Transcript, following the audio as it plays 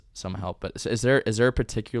some help. But is there a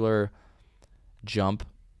particular jump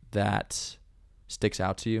that sticks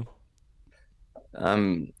out to you?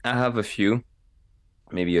 I have a few,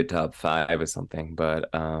 maybe a top five or something, but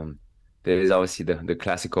there is obviously the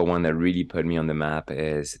classical one that really put me on the map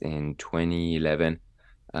is in 2011.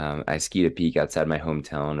 I skied a peak outside my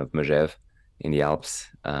hometown of Megève in the Alps,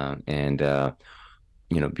 and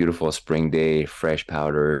beautiful spring day, fresh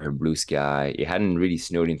powder, blue sky. It hadn't really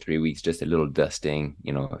snowed in 3 weeks, just a little dusting,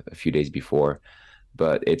 a few days before.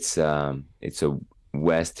 But it's a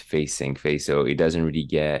west facing face, so it doesn't really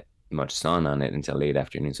get much sun on it until late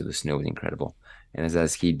afternoon. So the snow is incredible. And as I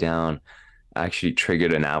skied down, I actually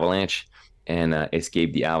triggered an avalanche and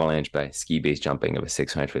escaped the avalanche by ski base jumping of a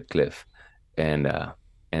 600-foot cliff, and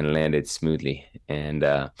landed smoothly. And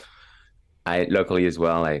I luckily as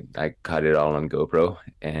well, I caught it all on GoPro,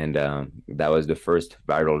 and that was the first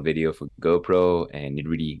viral video for GoPro, and it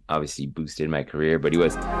really obviously boosted my career. But it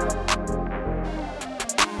was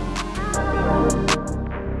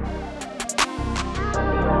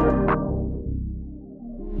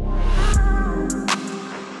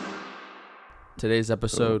Today's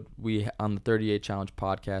episode, we on the 38 Challenge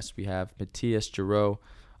podcast, we have Matthias Giraud,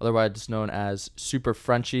 otherwise known as Super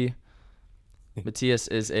Frenchie. Matthias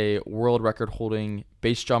is a world record-holding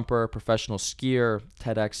base jumper, professional skier,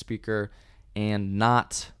 TEDx speaker, and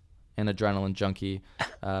not an adrenaline junkie.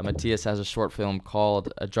 Matthias has a short film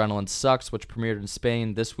called Adrenaline Sucks, which premiered in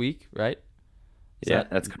Spain this week, right? Yeah,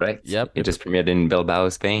 that's correct. Yep. It just premiered in Bilbao,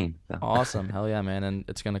 Spain. So. Awesome. Hell yeah, man. And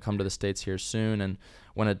it's going to come to the States here soon. And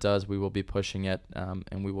when it does, we will be pushing it,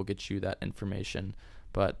 and we will get you that information.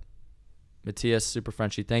 But Matthias, Super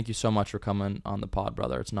Frenchie, thank you so much for coming on the pod,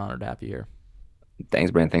 brother. It's an honor to have you here.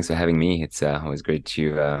 Thanks, Brent. Thanks for having me. It's always great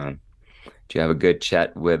to have a good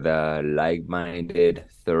chat with like-minded,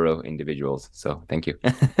 thorough individuals. So thank you.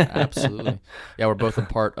 Absolutely. Yeah, we're both a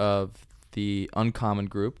part of the Uncommon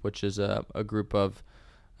Group, which is a group of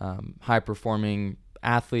high-performing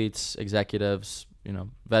athletes, executives,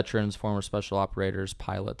 veterans, former special operators,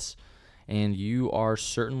 pilots, and you are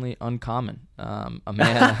certainly uncommon. A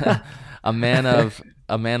man,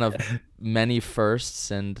 a man of many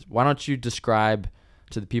firsts. And why don't you describe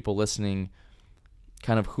to the people listening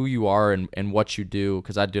kind of who you are and what you do?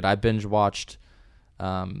 Because I binge watched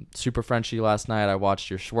Super Frenchie last night. I watched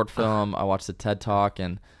your short film. I watched the TED Talk,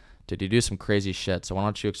 and dude, you do some crazy shit. So why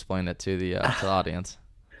don't you explain it to the audience?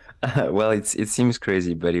 Well, it seems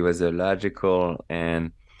crazy, but it was a logical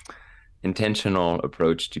and intentional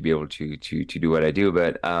approach to be able to do what I do.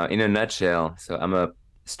 But in a nutshell, so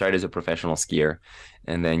start as a professional skier,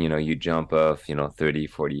 and then you jump off 30,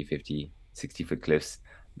 40, 50, 60-foot cliffs.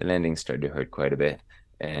 The landings started to hurt quite a bit,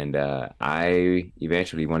 and I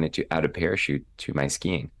eventually wanted to add a parachute to my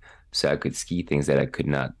skiing, so I could ski things that I could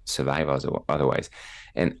not survive otherwise.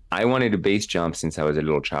 And I wanted to base jump since I was a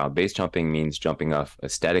little child. Base jumping means jumping off a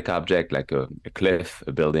static object like a cliff,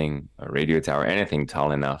 a building, a radio tower, anything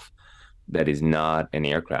tall enough that is not an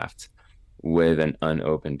aircraft, with an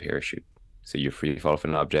unopened parachute. So you're free to fall off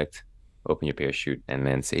an object, open your parachute, and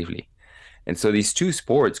land safely. And so these two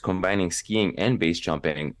sports, combining skiing and base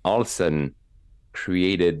jumping, all of a sudden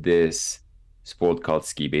created this sport called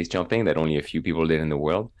ski base jumping that only a few people did in the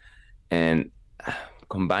world. And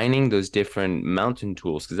combining those different mountain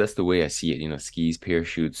tools, because that's the way I see it, skis,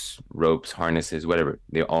 parachutes, ropes, harnesses, whatever,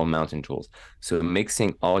 they're all mountain tools. So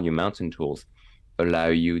mixing all your mountain tools allow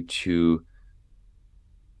you to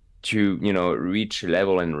reach a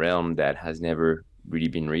level and realm that has never really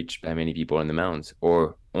been reached by many people in the mountains,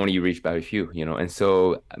 or only reached by a few. And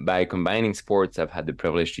so by combining sports, I've had the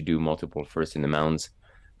privilege to do multiple firsts in the mountains.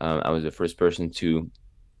 I was the first person to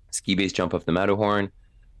ski base jump off the Matterhorn,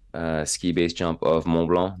 ski base jump of Mont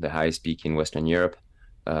Blanc, the highest peak in Western Europe.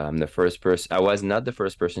 The first person. I was not the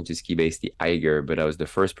first person to ski base the Eiger, but I was the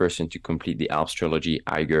first person to complete the Alps trilogy: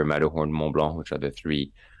 Eiger, Matterhorn, Mont Blanc, which are the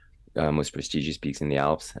three most prestigious peaks in the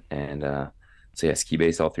Alps. And so yeah, ski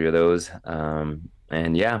base all three of those.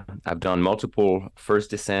 And yeah, I've done multiple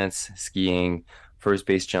first descents, skiing, first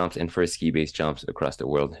base jumps, and first ski base jumps across the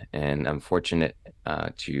world. And I'm fortunate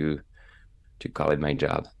to call it my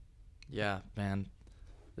job. Yeah, man,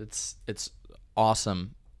 it's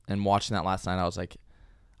awesome. And watching that last night, I was like,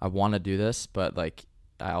 I want to do this, but like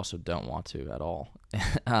I also don't want to at all.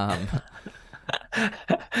 um,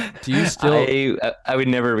 do you still? I would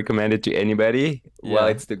never recommend it to anybody. While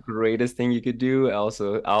Yeah. it's the greatest thing you could do, I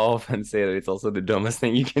often say that it's also the dumbest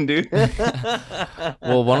thing you can do.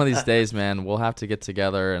 Well, one of these days, man, we'll have to get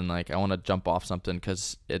together and like I want to jump off something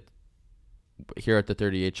because it here at the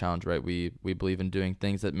 38 Challenge, right? We believe in doing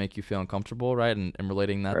things that make you feel uncomfortable, right? And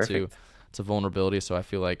relating that Perfect. to vulnerability. So I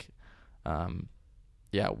feel like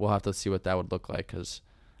yeah, we'll have to see what that would look like, because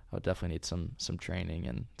I would definitely need some training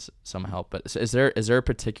and some help. But is there a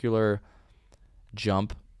particular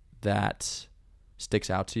jump that sticks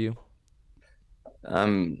out to you?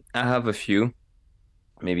 I have a few,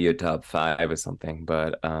 maybe a top five or something,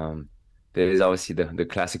 but there is obviously the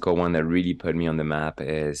classical one that really put me on the map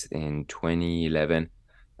is in 2011.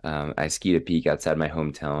 I skied a peak outside my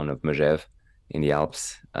hometown of Megève in the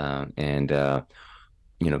Alps, and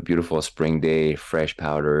beautiful spring day, fresh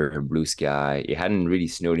powder, blue sky. It hadn't really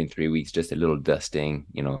snowed in 3 weeks, just a little dusting,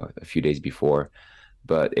 a few days before.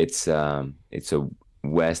 But it's a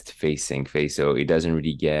west facing face, so it doesn't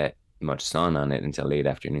really get much sun on it until late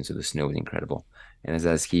afternoon. So the snow is incredible. And as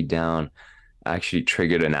I skied down, I actually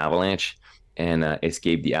triggered an avalanche and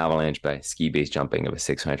escaped the avalanche by ski base jumping of a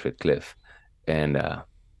 600-foot cliff, and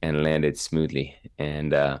landed smoothly.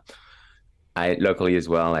 And I luckily as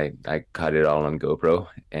well, I caught it all on GoPro,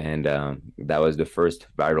 and that was the first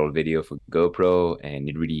viral video for GoPro, and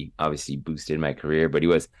it really obviously boosted my career. But it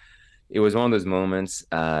was one of those moments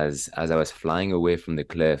as I was flying away from the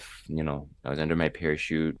cliff. I was under my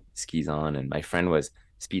parachute, skis on, and my friend was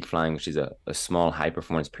speed flying, which is a small high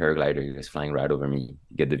performance paraglider. He was flying right over me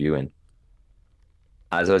to get the view. And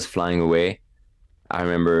as I was flying away, I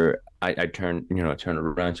remember I turned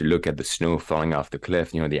around to look at the snow falling off the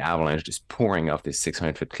cliff, the avalanche just pouring off this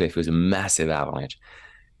 600-foot cliff. It was a massive avalanche.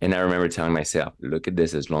 And I remember telling myself, look at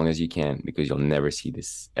this as long as you can, because you'll never see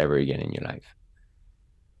this ever again in your life.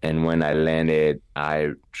 And when I landed,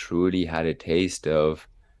 I truly had a taste of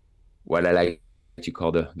what I like to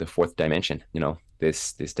call the fourth dimension,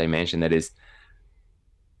 this dimension that is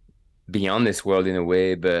beyond this world in a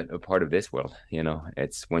way, but a part of this world.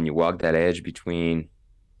 It's when you walk that edge between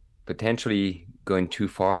potentially going too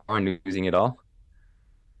far and losing it all,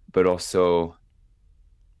 but also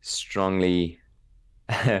strongly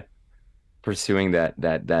pursuing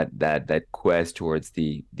that quest towards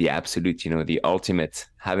the absolute, the ultimate,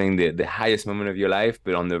 having the highest moment of your life,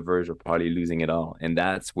 but on the verge of probably losing it all. And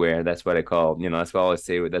that's what I call, that's what I always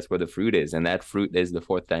say, that's where the fruit is. And that fruit is the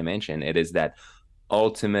fourth dimension. It is that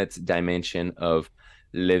ultimate dimension of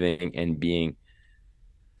living and being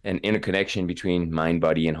an interconnection between mind,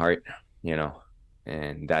 body, and heart, you know,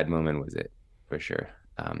 and that moment was it for sure.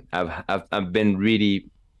 I've been really,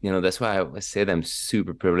 that's why I say that I'm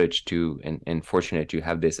super privileged to and fortunate to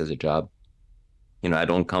have this as a job. I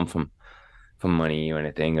don't come from money or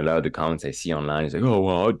anything. A lot of the comments I see online is like, oh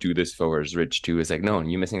well, I'll do this for us rich too. It's like, no,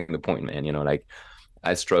 you're missing the point, man. Like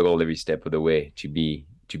I struggled every step of the way to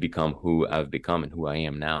become who I've become and who I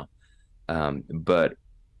am now. But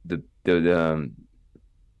the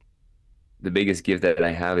biggest gift that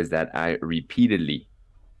I have is that I repeatedly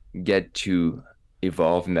get to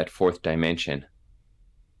evolve in that fourth dimension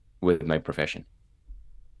with my profession.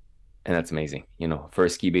 And that's amazing.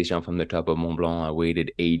 First ski base jump from the top of Mont Blanc. I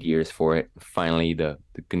waited 8 years for it. Finally, the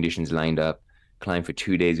conditions lined up. Climbed for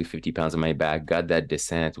 2 days with 50 pounds on my back. Got that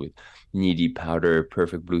descent with knee-deep powder,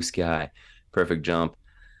 perfect blue sky, perfect jump.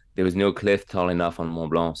 There was no cliff tall enough on Mont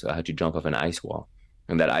Blanc, so I had to jump off an ice wall.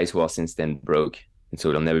 And that ice wall since then broke. And so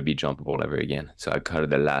it'll never be jumpable ever again. So I cut it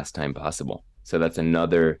the last time possible. So that's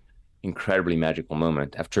another incredibly magical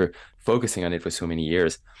moment after focusing on it for so many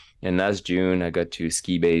years. And last June, I got to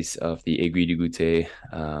ski base of the Aiguille du Goûter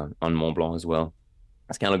on Mont Blanc as well.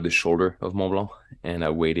 It's kind of like the shoulder of Mont Blanc. And I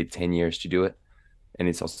waited 10 years to do it. And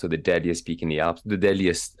it's also the deadliest peak in the Alps, the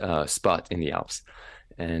deadliest spot in the Alps.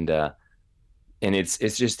 And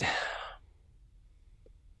it's just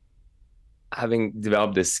having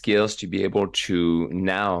developed the skills to be able to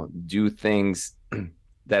now do things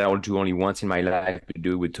that I'll do only once in my life, to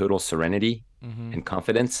do with total serenity and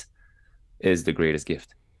confidence is the greatest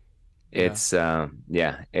gift. Yeah. It's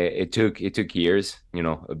it took years,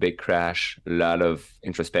 a big crash, a lot of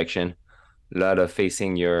introspection, a lot of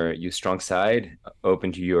facing your strong side,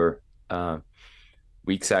 open to your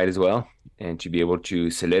weak side as well, and to be able to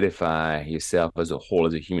solidify yourself as a whole,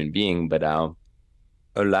 as a human being, but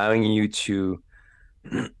allowing you to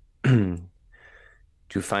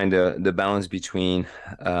to find the balance between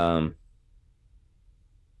a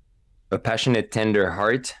passionate, tender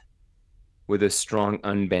heart with a strong,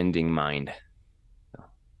 unbending mind. So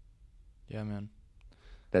Yeah, man.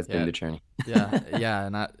 that's been Yeah. the journey. Yeah.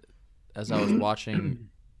 And as I was watching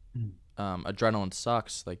Adrenaline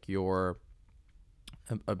Sucks, like a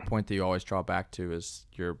point that you always draw back to is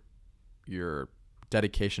your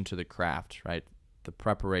dedication to the craft, right? The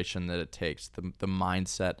preparation that it takes, the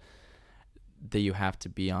mindset that you have to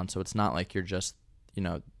be on. So it's not like you're just,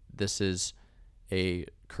 this is a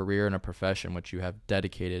career and a profession which you have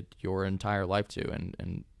dedicated your entire life to,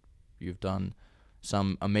 and you've done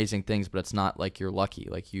some amazing things, but it's not like you're lucky.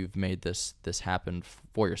 Like you've made this happen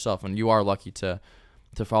for yourself, and you are lucky to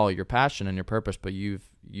follow your passion and your purpose. But you've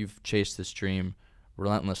chased this dream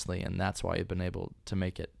relentlessly, and that's why you've been able to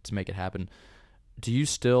make it happen. Do you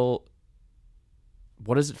still?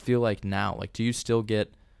 What does it feel like now? Like, do you still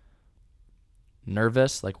get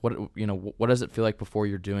nervous? Like, what does it feel like before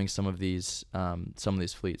you're doing some of these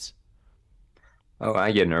fleets? Oh,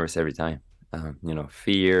 I get nervous every time.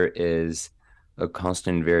 Fear is a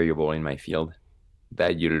constant variable in my field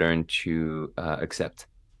that you learn to accept.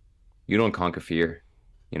 You don't conquer fear.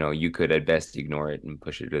 You could at best ignore it and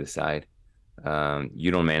push it to the side. You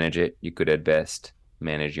don't manage it. You could at best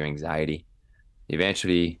manage your anxiety.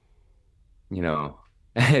 Eventually, you know,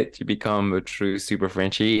 to become a true super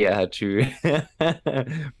Frenchie, I had to,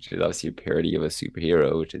 which is obviously a parody of a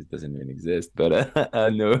superhero, which doesn't even exist. But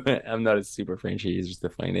no, I'm not a super Frenchie. It's just a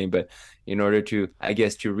funny name. But in order to, I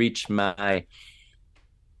guess, to reach my,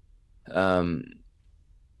 um,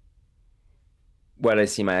 what I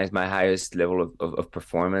see my highest level of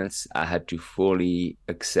performance, I had to fully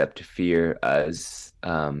accept fear as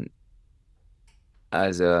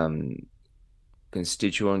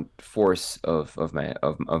constituent force of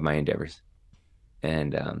my endeavors.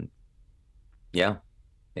 And yeah,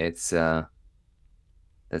 it's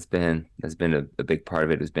that's been a big part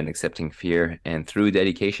of it has been accepting fear and through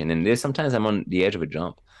dedication. And there's sometimes I'm on the edge of a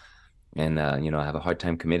jump and I have a hard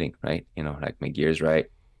time committing, right? Like my gear's right,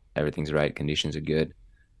 everything's right, conditions are good.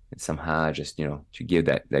 And somehow I just, to give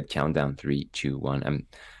that countdown, 3, 2, 1.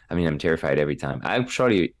 I'm terrified every time. I'm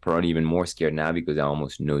probably even more scared now because I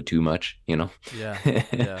almost know too much. Yeah,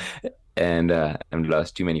 yeah. And I've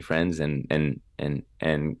lost too many friends and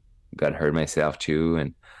got hurt myself too,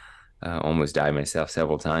 and almost died myself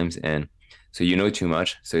several times. And so too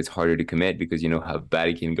much, so it's harder to commit because you know how bad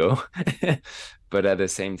it can go. But at the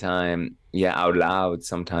same time, yeah, out loud,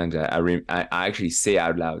 sometimes I actually say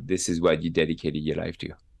out loud, this is what you dedicated your life to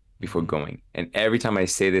before Mm-hmm. going. And every time I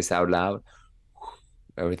say this out loud,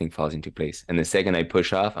 everything falls into place. And the second I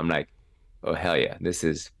push off, I'm like, oh hell yeah, this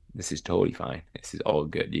is totally fine. This is all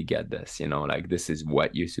good. You get this, like this is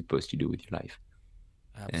what you're supposed to do with your life.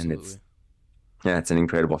 And Absolutely. it's an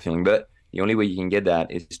incredible feeling. But the only way you can get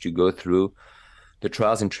that is to go through the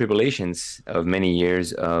trials and tribulations of many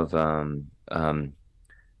years of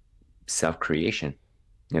self-creation.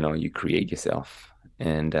 You create yourself.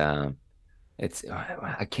 And I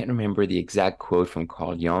can't remember the exact quote from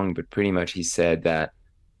Carl Jung, but pretty much he said that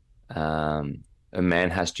a man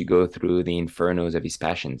has to go through the infernos of his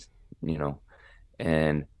passions, you know.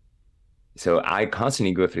 And so I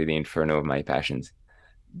constantly go through the inferno of my passions.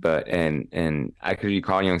 But and actually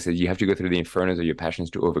Carl Jung says you have to go through the infernos of your passions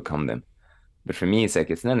to overcome them. But for me, it's like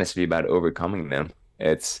it's not necessarily about overcoming them.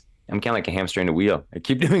 I'm kind of like a hamster in a wheel. I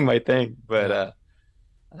keep doing my thing, but Yeah.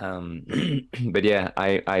 um, but yeah,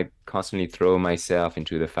 I constantly throw myself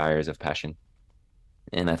into the fires of passion,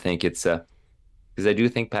 and I think it's because I do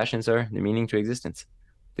think passions are the meaning to existence.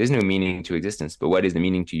 There's no meaning to existence, but what is the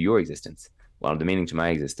meaning to your existence? Well, the meaning to my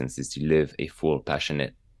existence is to live a full,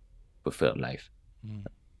 passionate, fulfilled life. Mm.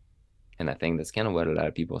 And I think that's kind of what a lot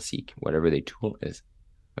of people seek, whatever their tool is,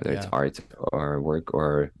 whether it's Yeah. art or work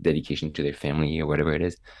or dedication to their family or whatever it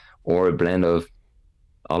is, or a blend of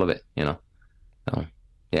all of it. So,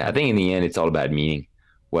 yeah, I Mm. think in the end, it's all about meaning.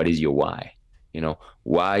 What is your why?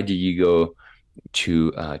 Why do you go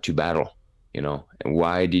to battle? And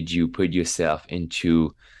why did you put yourself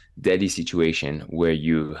into deadly situation where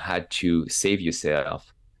you had to save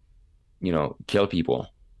yourself? Kill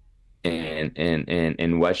people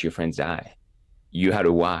and watch your friends die. You had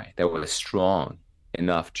a why that was strong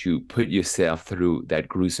enough to put yourself through that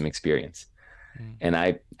gruesome experience. Mm. And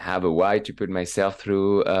I have a why to put myself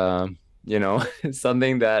through,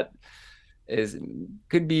 something that is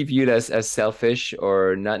could be viewed as selfish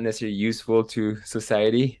or not necessarily useful to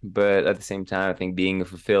society. But at the same time, I think being a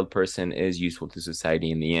fulfilled person is useful to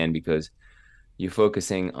society in the end because you're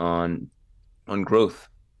focusing on growth,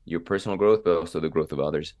 your personal growth, but also the growth of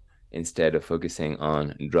others, instead of focusing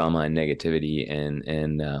on drama and negativity and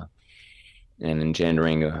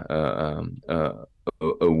engendering a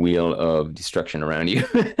wheel of destruction around you.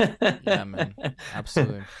 Yeah, man.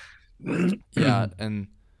 Absolutely. Yeah, and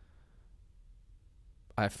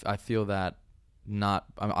I feel that not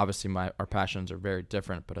obviously my our passions are very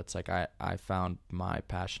different, but it's like I found my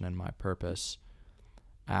passion and my purpose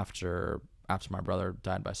after my brother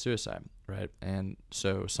died by suicide, right? And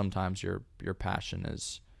so sometimes your passion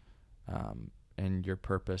is and your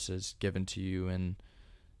purpose is given to you in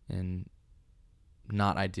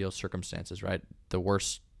not ideal circumstances, right? The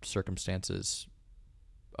worst circumstances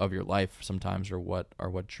of your life sometimes are what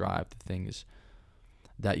drive the things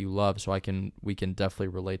that you love. So we can definitely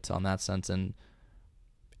relate on that sense.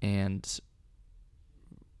 And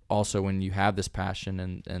also when you have this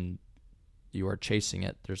passion and you are chasing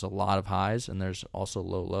it, there's a lot of highs and there's also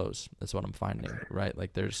low lows. That's what I'm finding, right?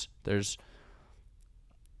 Like there's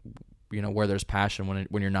where there's passion,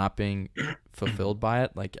 when you're not being fulfilled by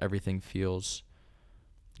it, like everything feels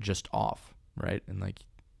just off, right? And like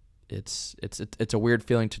it's a weird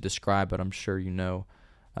feeling to describe, but I'm sure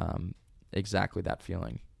exactly that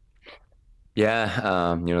feeling.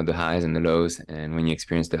 Yeah, the highs and the lows, and when you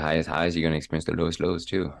experience the highest highs, you're gonna experience the lowest lows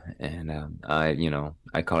too. And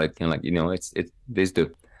I call it kind of like, it's this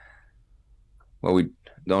the what we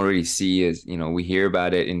don't really see is, we hear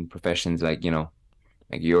about it in professions like,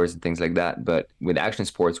 like yours and things like that. But with action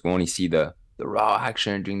sports, we only see the raw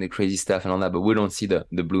action, doing the crazy stuff and all that, but we don't see the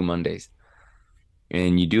blue Mondays.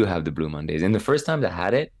 And you do have the blue Mondays. And the first time that I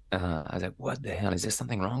had it, I was like, what the hell? Is there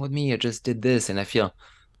something wrong with me? I just did this, and I feel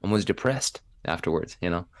almost depressed afterwards,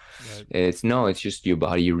 Right. It's no, it's just your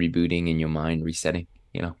body rebooting and your mind resetting,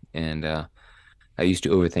 And I used to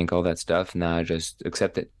overthink all that stuff. Now I just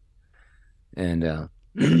accept it. And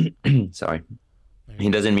sorry. There you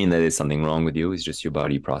It go. doesn't mean that there's something wrong with you. It's just your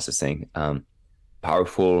body processing.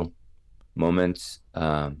 Powerful moments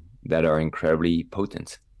that are incredibly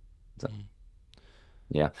potent. So, Mm.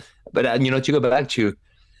 yeah. But, to go back to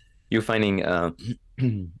you finding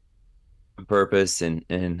purpose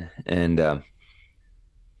and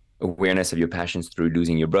awareness of your passions through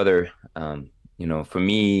losing your brother. For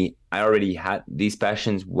me, I already had these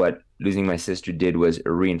passions. What losing my sister did was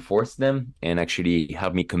reinforce them and actually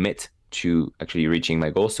help me commit to actually reaching my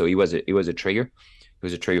goal. So it was a trigger. It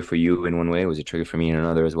was a trigger for you in one way. It was a trigger for me in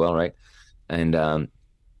another as well, right? And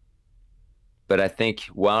but I think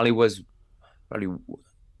while it was probably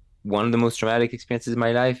one of the most traumatic experiences in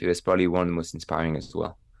my life, it was probably one of the most inspiring as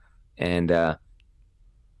well. And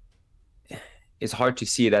it's hard to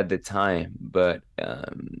see it at the time, but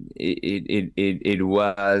it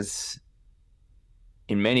was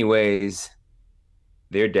in many ways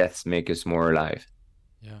their deaths make us more alive,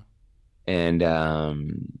 Yeah. and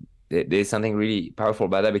there's something really powerful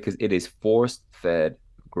about that because it is forced fed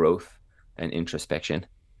growth and introspection,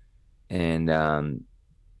 and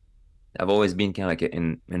I've always been kind of like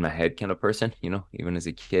in my head kind of person, even as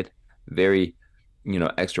a kid, very,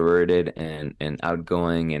 extroverted and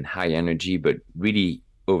outgoing and high energy, but really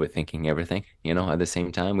overthinking everything, at the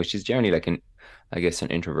same time, which is generally like I guess an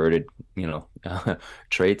introverted,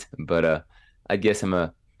 trait. But I guess I'm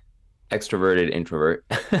a extroverted introvert,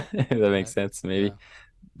 if that makes Right. sense, maybe. Yeah.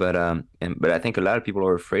 But I think a lot of people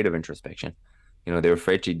are afraid of introspection. They're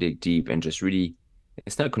afraid to dig deep and just really,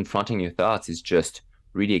 it's not confronting your thoughts, it's just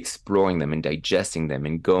really exploring them and digesting them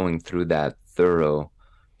and going through that thorough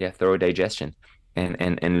digestion.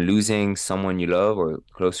 And losing someone you love or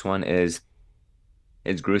close one is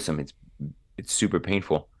gruesome. It's super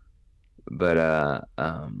painful. But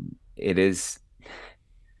it is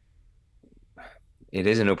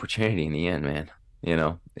an opportunity in the end, man.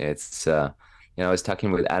 It's I was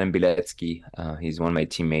talking with Adam Biletsky. He's one of my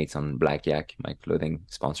teammates on Black Yak, my clothing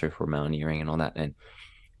sponsor for mountaineering and all that. And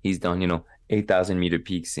he's done, 8,000-meter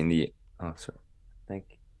peaks in the. Oh, sorry. I think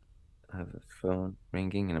I have a phone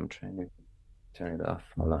ringing and I'm trying to turn it off.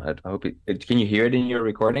 Hold on. I hope can you hear it in your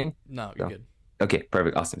recording? No, you're So, good. okay,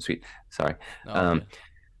 perfect, awesome, sweet. Sorry. No, all Um, good.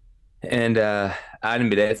 and Adam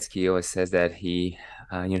Biletsky always says that he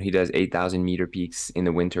does 8,000-meter peaks in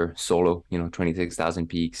the winter solo,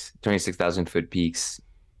 26,000 foot peaks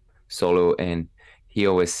solo. And he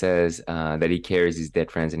always says that he carries his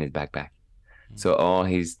dead friends in his backpack. Mm. So all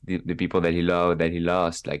the people that he loved, that he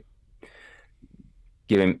lost, like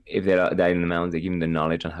give him, if they died in the mountains, they give him the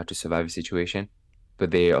knowledge on how to survive a situation,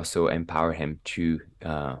 but they also empower him to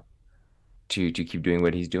keep doing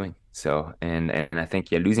what he's doing. So and I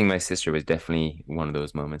think, yeah, losing my sister was definitely one of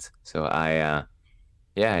those moments. So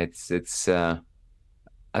yeah, it's I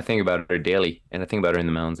think about her daily, and I think about her in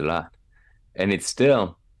the mountains a lot. And it's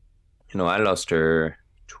still, I lost her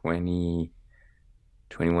 20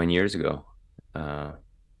 21 years ago. Uh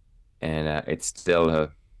and it's still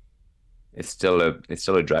a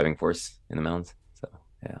driving force in the mountains. So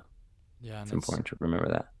yeah, Yeah, and it's important to remember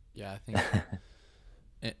I think that.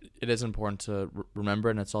 it is important to remember,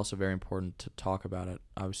 and it's also very important to talk about it.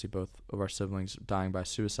 Obviously, both of our siblings dying by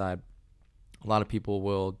suicide. A lot of people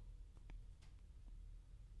will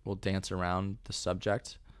dance around the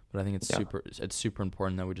subject, but I think Yeah. it's super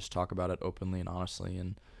important that we just talk about it openly and honestly,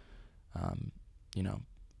 and um, you know,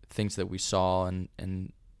 things that we saw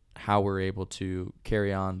and how we're able to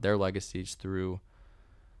carry on their legacies through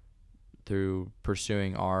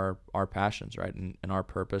pursuing our passions, right, and our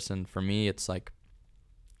purpose. And for me, it's like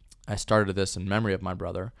I started this in memory of my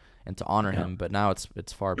brother and to honor Yeah. him, but now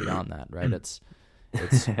it's far beyond that, right?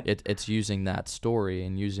 It's using that story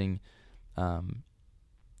and using um,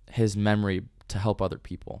 his memory to help other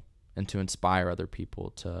people and to inspire other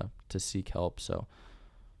people to seek help. So,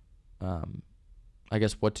 um, I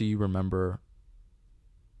guess, what do you remember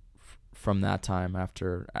from that time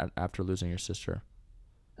after losing your sister?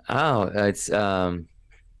 Oh,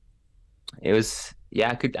 it was, yeah,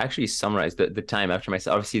 I could actually summarize the time after my,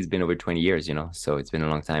 obviously it's been over 20 years, so it's been a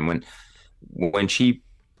long time. When she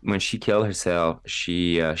when she killed herself,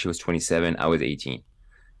 she was 27, I was 18,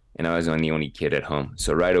 and I was the only kid at home.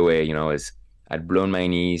 So right away, I'd blown my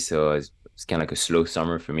knee, so it's kind of like a slow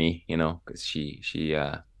summer for me, because she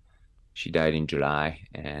died in July,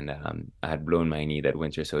 and I had blown my knee that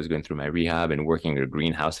winter, so I was going through my rehab and working at a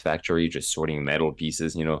greenhouse factory, just sorting metal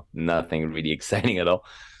pieces, nothing really exciting at all.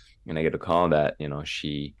 And I get a call that,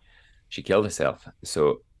 she killed herself.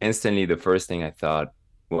 So instantly, the first thing I thought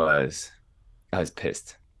was, I was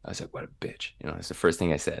pissed. I was like, what a bitch. It's the first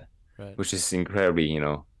thing I said, Right. which is incredibly,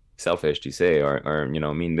 selfish to say or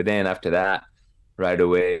mean. But then after that, right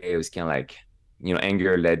away, it was kind of like,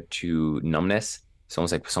 anger led to numbness. It's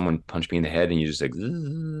almost like someone punched me in the head and you're just like,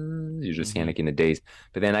 you're just kind Mm-hmm. of like in a daze.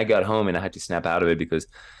 But then I got home and I had to snap out of it because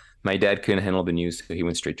my dad couldn't handle the news. So he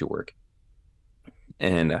went straight to work.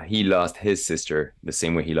 And he lost his sister the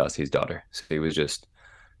same way he lost his daughter. So he was just,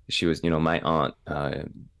 she was, my aunt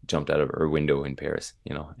jumped out of her window in Paris,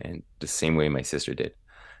 and the same way my sister did.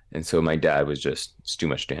 And so my dad was just, it's too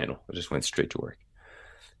much to handle. I just went straight to work.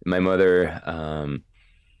 My mother,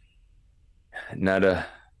 not a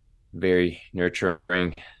very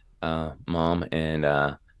nurturing mom.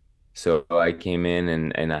 And so I came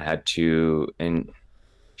in and I had to, and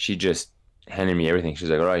she just handed me everything. She's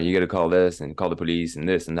like, all right, you got to call this and call the police and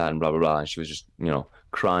this and that and blah, blah, blah. And she was just,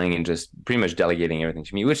 crying and just pretty much delegating everything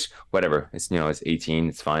to me, which, whatever. It's 18.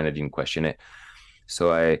 It's fine. I didn't question it.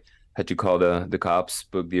 So I had to call the cops,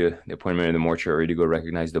 book the appointment in the mortuary to go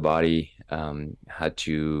recognize the body.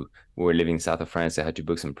 We were living south of France. I had to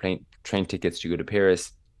book some train tickets to go to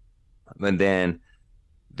Paris. And then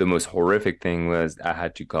the most horrific thing was I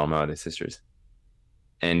had to call my other sisters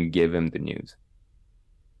and give him the news.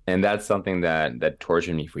 And that's something that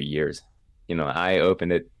tortured me for years. I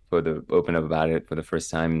opened up about it for the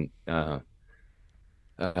first time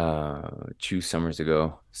 2 summers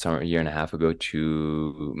ago, a year and a half ago,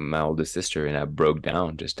 to my oldest sister, and I broke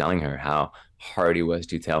down just telling her how hard it was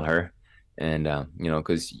to tell her. And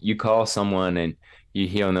because you call someone and you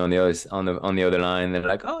hear on the other line, they're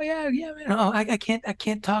like, "Oh yeah, yeah, man, oh I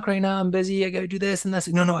can't talk right now. I'm busy. I gotta do this." And that's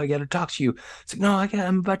like, "No, I gotta talk to you." It's like, "No,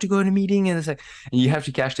 I'm about to go in a meeting," and it's like, and you have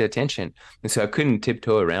to catch the attention. And so I couldn't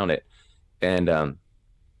tiptoe around it.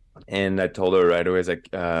 And I told her right away, it's like,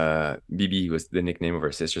 BB was the nickname of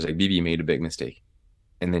her sister. It's like, BB made a big mistake.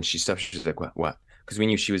 And then she stopped. She's like, what? What? Because we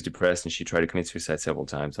knew she was depressed and she tried to commit suicide several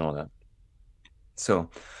times and all that. So,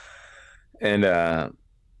 and, uh,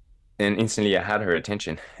 and instantly I had her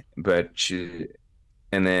attention, but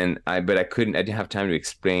I didn't have time to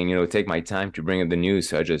explain, take my time to bring up the news.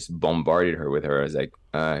 So I just bombarded her with her. I was like,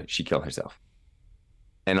 she killed herself.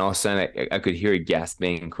 And all of a sudden I could hear her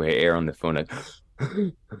gasping for air on the phone, like,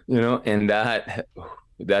 and that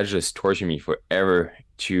just tortured me forever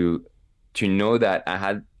to know that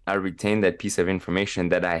I retained that piece of information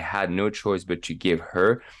that I had no choice but to give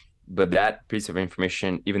her. But that piece of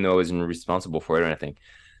information, even though I wasn't responsible for it or anything,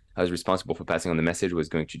 I was responsible for passing on the message, was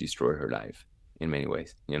going to destroy her life in many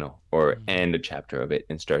ways, or Mm-hmm. end a chapter of it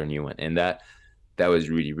and start a new one. And that was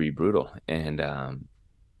really, really brutal. And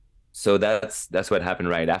so that's what happened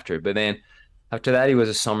right after. But then after that, it was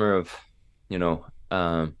a summer of, you know,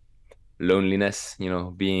 um, loneliness,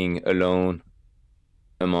 being alone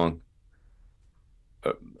among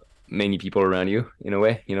uh, many people around you in a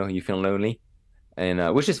way, you feel lonely,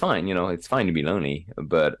 and which is fine, it's fine to be lonely,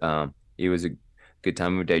 but it was a good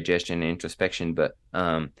time of digestion and introspection. But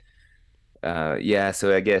yeah,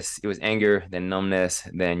 so I guess it was anger, then numbness,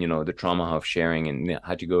 then the trauma of sharing, and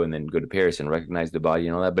had to go and then go to Paris and recognize the body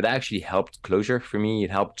and all that. But it actually helped closure for me.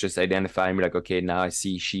 It helped just identify and be like, okay, now I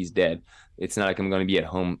see she's dead. It's not like I'm going to be at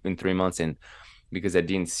home in 3 months and because I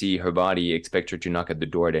didn't see her body, expect her to knock at the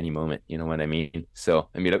door at any moment. You know what I mean? So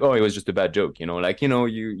I mean, like, oh, it was just a bad joke. Like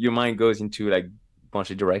your mind goes into like a bunch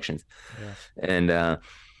of directions, Yeah. and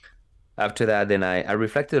after that, then I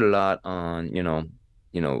reflected a lot on you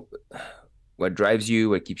know what drives you,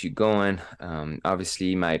 what keeps you going.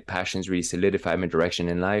 Obviously, my passions really solidified my direction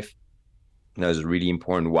in life. That was a really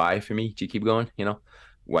important why for me to keep going.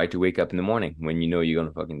 Why to wake up in the morning when you know you're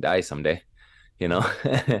gonna fucking die someday. you know.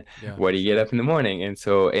 Mm. Yeah, Why for do you get sure. up in the morning? And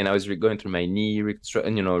so, and I was going through my knee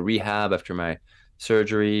reconstruction, rehab after my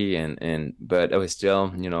surgery, but I was still,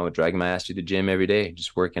 dragging my ass to the gym every day,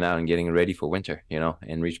 just working out and getting ready for winter,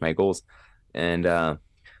 and reach my goals. And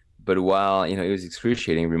but while, it was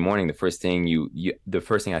excruciating every morning, the first thing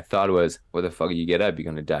I thought was, what the fuck, you get up, you're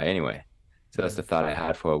gonna die anyway. So that's Mm. the thought I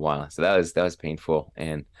had for a while. So that was painful.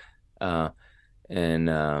 Uh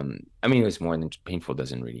I mean, it was more than painful,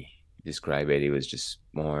 doesn't really describe it. It was just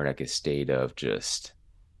more like a state of just,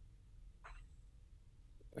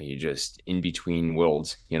 you just in between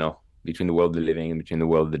worlds, between the world of the living and between the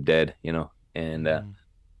world of the dead,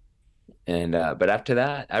 Mm-hmm. but after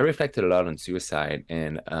that, I reflected a lot on suicide.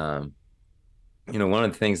 And one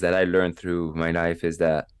of the things that I learned through my life is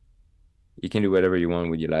that you can do whatever you want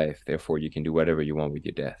with your life, therefore you can do whatever you want with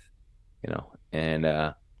your death, and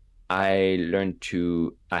I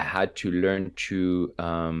had to learn to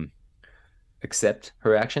accept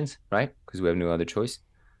her actions, right? Because we have no other choice.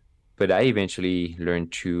 But I eventually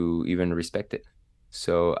learned to even respect it.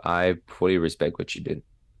 So I fully respect what she did.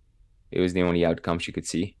 It was the only outcome she could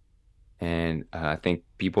see. And I think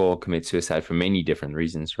people commit suicide for many different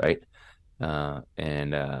reasons, right?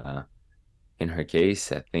 And In her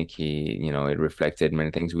case, I think it reflected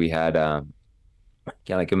many things. We had kind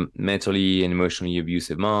of like a mentally and emotionally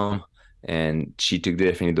abusive mom, and she took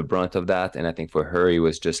definitely the brunt of that. And I think for her, it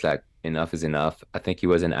was just like enough is enough. I think it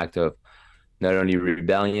was an act of not only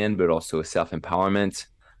rebellion but also self-empowerment.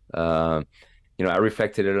 Uh, I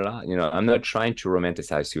reflected it a lot. I'm not trying to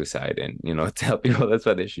romanticize suicide and tell people that's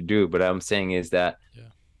what they should do. But what I'm saying is that Yeah.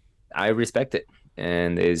 I respect it.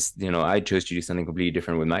 And I chose to do something completely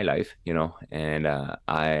different with my life, yeah,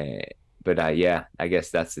 I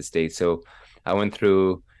guess that's the state. So I went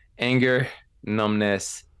through anger,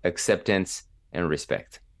 numbness, acceptance, and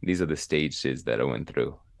respect. These are the stages that I went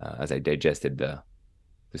through as I digested the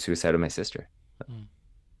suicide of my sister. Mm.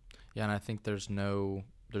 Yeah, and I think there's no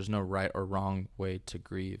right or wrong way to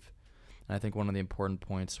grieve. And I think one of the important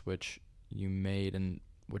points which you made and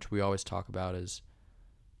which we always talk about is,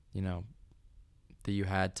 you know, that you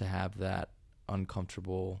had to have that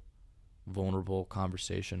uncomfortable, vulnerable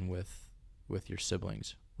conversation with your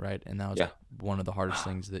siblings, right? And that was Yeah, one of the hardest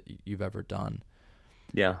things that you've ever done.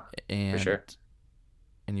 yeah, for And sure.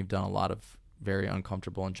 you've done a lot of very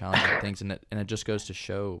uncomfortable and challenging things, and it just goes to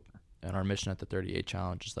show in our mission at the 38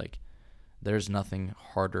 challenge is like there's nothing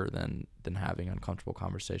harder than having uncomfortable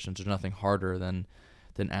conversations. There's nothing harder than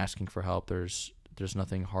asking for help. There's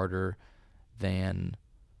nothing harder than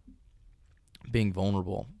being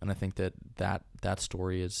vulnerable. And I think that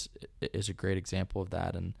story is a great example of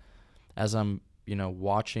that. And as I'm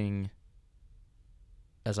watching,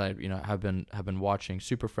 as I have been watching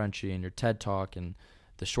Super Frenchie and your TED Talk and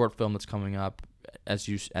the short film that's coming up, as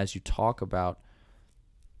you talk about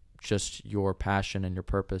just your passion and your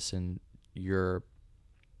purpose and your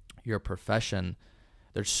profession,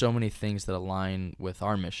 there's so many things that align with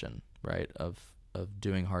our mission, right? Of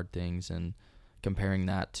doing hard things and comparing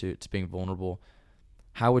that to being vulnerable.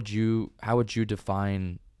 How would you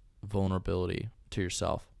define vulnerability to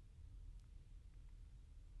yourself?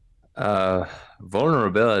 Uh,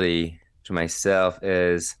 Vulnerability to myself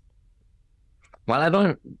is, well, I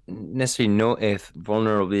don't necessarily know if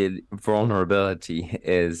vulnerability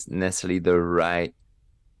is necessarily the right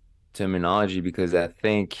terminology, because I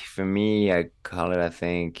think for me, I call it, I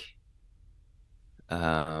think,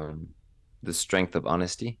 um, the strength of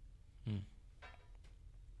honesty, Mm.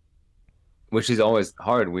 which is always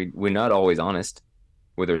hard. We're not always honest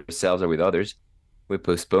with ourselves or with others. We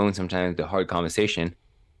postpone sometimes the hard conversation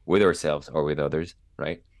with ourselves or with others,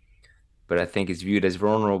 right? But I think it's viewed as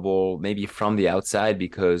vulnerable maybe from the outside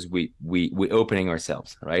because we opening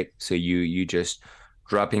ourselves, right? So you just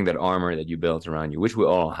dropping that armor that you built around you, which we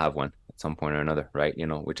all have one at some point or another, right?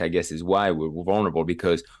 Which I guess is why we're vulnerable,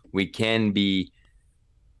 because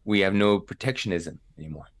we have no protectionism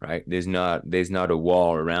anymore, right? There's not a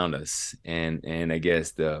wall around us, and I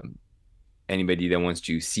guess the anybody that wants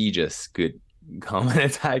to siege us could come and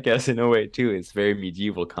attack us in a way too. It's a very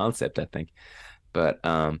medieval concept, I think. But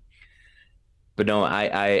no,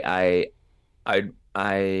 I I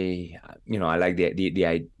like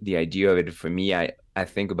the idea of it. For me, I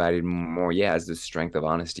think about it more, yeah, as the strength of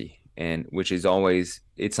honesty, and which is always,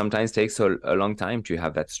 it sometimes takes a long time to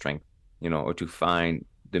have that strength, or to find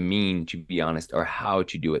the mean to be honest, or how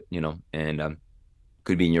to do it, and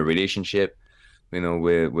could be in your relationship,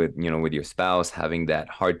 with your spouse, having that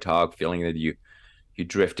hard talk, feeling that you're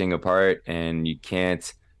drifting apart and you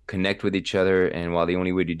can't connect with each other. And while the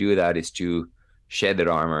only way to do that is to shed that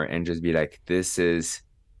armor, and just be like, this is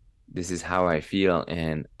how I feel,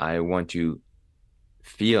 and I want to,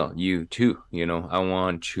 feel you too. I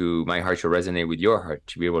want to my heart to resonate with your heart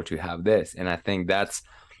to be able to have this. And I think that's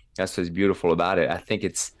what's beautiful about it. I think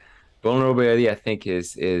it's vulnerability, I think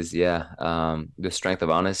is yeah, the strength of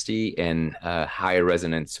honesty and high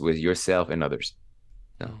resonance with yourself and others.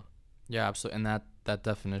 So Mm. Yeah, absolutely. And that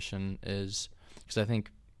definition is because I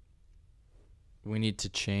think we need to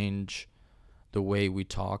change the way we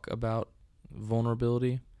talk about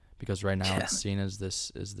vulnerability because right now yeah. it's seen as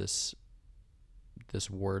this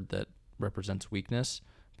word that represents weakness,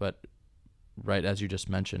 but right as you just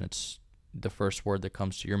mentioned, it's the first word that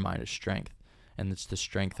comes to your mind is strength, and it's the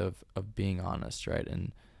strength of being honest, right,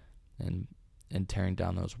 and and tearing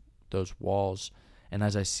down those walls. And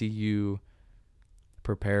as I see you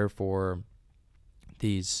prepare for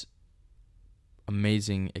these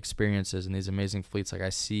amazing experiences and these amazing fleets, like I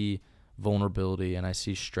see vulnerability and I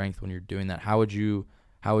see strength when you're doing that. How would you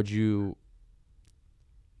how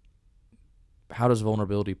does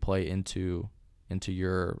vulnerability play into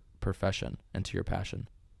your profession, into your passion?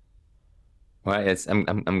 Well,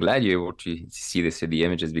 I'm glad you're able to see this through the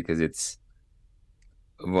images because it's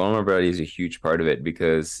vulnerability is a huge part of it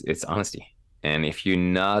because it's honesty. And if you're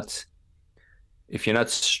not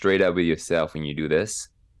straight up with yourself when you do this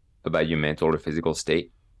about your mental or physical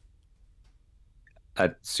state,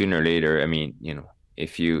 sooner or later, I mean,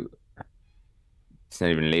 if you it's not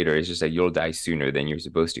even later, it's just like you'll die sooner than you're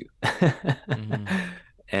supposed to. Mm-hmm.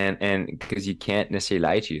 And because you can't necessarily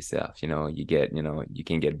lie to yourself, you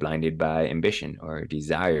can get blinded by ambition or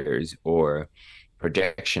desires or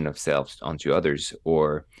projection of self onto others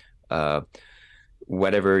or uh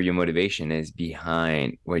whatever your motivation is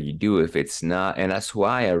behind what you do. If it's not, and that's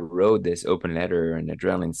why I wrote this open letter and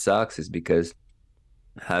adrenaline sucks, is because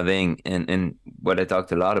having and what I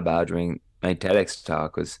talked a lot about during my TEDx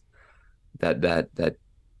talk was that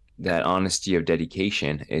honesty of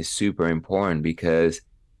dedication is super important because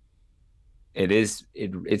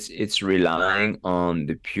it's relying on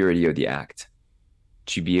the purity of the act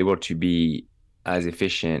to be able to be as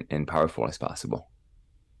efficient and powerful as possible.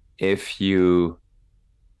 If you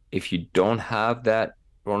if you don't have that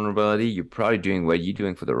vulnerability, you're probably doing what you're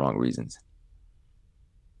doing for the wrong reasons.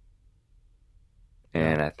 Yeah.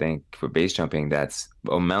 And I think for base jumping, that's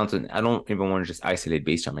mountain. I don't even want to just isolate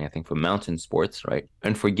base jumping. I think for mountain sports, right?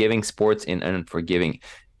 Unforgiving sports in unforgiving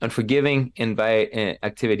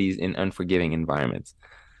activities in unforgiving environments.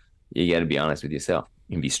 You got to be honest with yourself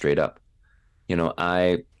and be straight up. You know,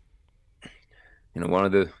 I, one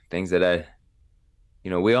of the things that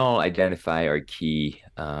we all identify our key,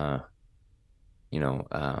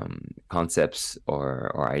 concepts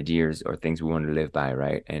or ideas or things we want to live by,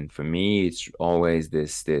 right? And for me, it's always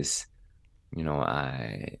this,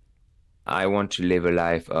 I want to live a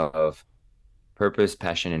life of purpose,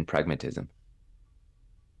 passion, and pragmatism.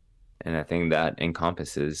 And I think that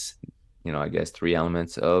encompasses, I guess three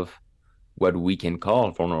elements of what we can call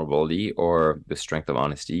vulnerability or the strength of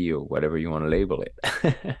honesty or whatever you want to label it.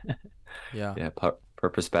 Yeah. Yeah,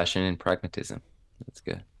 purpose, passion, and pragmatism. That's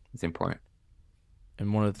good. It's important.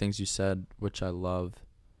 And one of the things you said, which I love,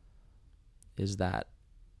 is that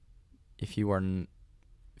if you are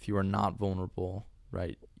if you are not vulnerable,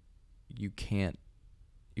 right, you can't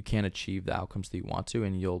you can't achieve the outcomes that you want to,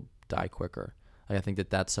 and you'll die quicker. Like, I think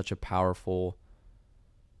that's such a powerful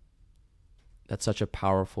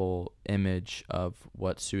image of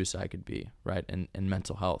what suicide could be, right? And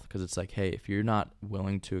mental health, because it's like, hey, if you're not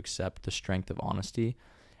willing to accept the strength of honesty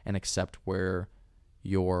and accept where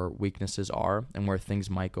your weaknesses are and where things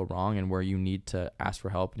might go wrong and where you need to ask for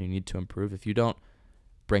help and you need to improve, if you don't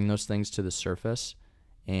bring those things to the surface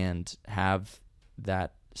and have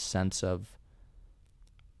that sense of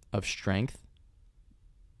strength,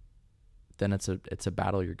 then it's a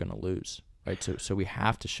battle you're going to lose, right? So we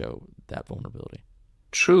have to show that vulnerability.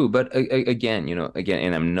 True, but again,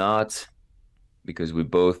 and I'm not because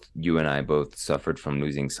you and I both suffered from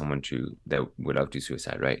losing someone to that would love to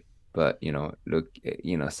suicide, right? But look,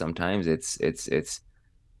 sometimes it's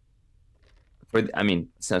I mean,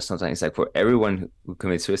 sometimes it's like for everyone who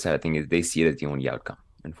commits suicide, I think they see it as the only outcome,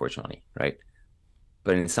 unfortunately, right?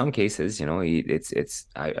 But in some cases,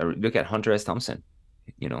 I look at Hunter S. Thompson,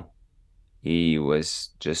 you know, he was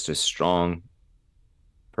just a strong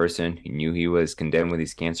person. He knew he was condemned with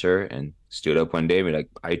his cancer and stood up one day and be like,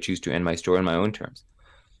 I choose to end my story on my own terms.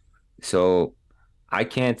 So I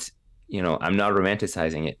can't, I'm not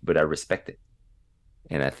romanticizing it, but I respect it.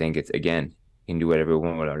 And I think it's, again, we can do whatever we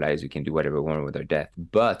want with our lives. We can do whatever we want with our death.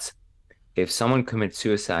 But if someone commits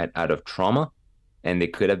suicide out of trauma and they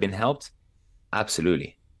could have been helped,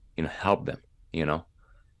 absolutely, help them, you know.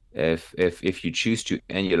 If you choose to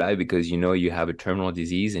end your life because you know you have a terminal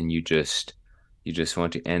disease and you just you just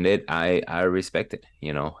want to end it, I respect it.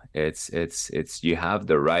 You know, it's you have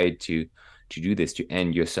the right to do this, to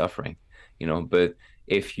end your suffering, you know. But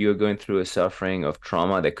if you're going through a suffering of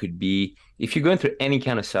trauma that could be, if you're going through any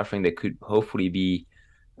kind of suffering that could hopefully be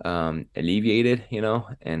alleviated, you know,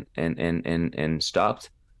 and stopped,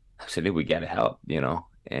 absolutely we gotta help, you know.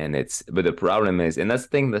 And it's, but the problem is, and that's the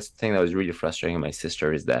thing that was really frustrating my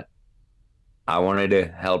sister, is that I wanted to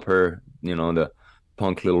help her, you know, the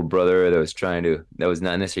punk little brother that was trying to, that was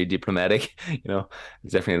not necessarily diplomatic, you know.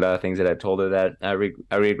 There's definitely a lot of things that I told her that I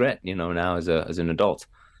regret, you know, now as a as an adult.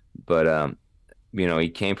 But you know, he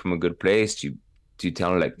came from a good place to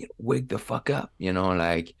tell her like, wake the fuck up, you know,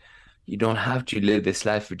 like you don't have to live this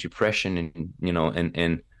life of depression and, you know,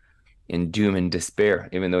 and doom and despair.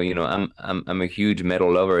 Even though, you know, I'm a huge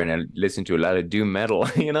metal lover and I listen to a lot of doom metal,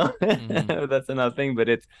 you know. Mm-hmm. That's another thing. But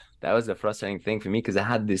it's, that was a frustrating thing for me because I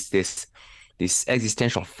had this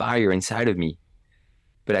existential fire inside of me,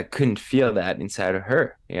 but I couldn't feel that inside of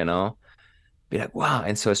her, you know. Be like, wow.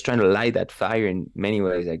 And so I was trying to light that fire in many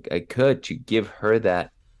ways I could, to give her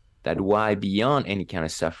that why beyond any kind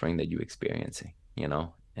of suffering that you're experiencing, you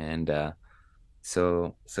know. And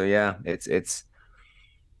so yeah, it's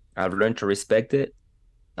I've learned to respect it.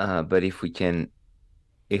 But if we can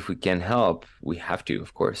help, we have to,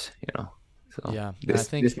 of course, you know. So Yeah, and I this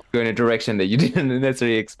think is going a direction that you didn't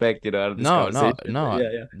necessarily expect, you know, out of this no, no, conversation.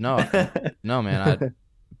 But no, no, no, man.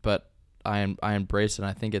 But I embrace it. And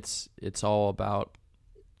I think it's all about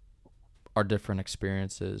our different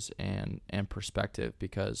experiences and perspective.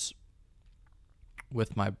 Because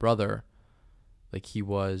with my brother, like he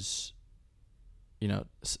was, you know,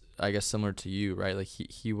 I guess similar to you, right? Like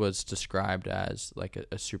he was described as like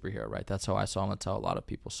a superhero, right? That's how I saw him. That's how a lot of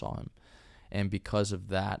people saw him. And because of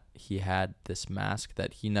that, he had this mask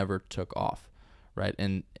that he never took off, right?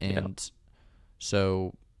 Yeah. And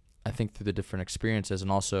so I think through the different experiences,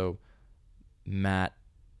 and also Matt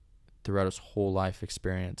throughout his whole life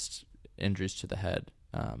experienced injuries to the head,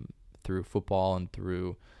 through football and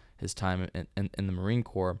through his time in the Marine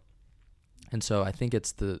Corps. And so I think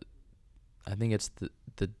it's the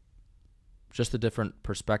just the different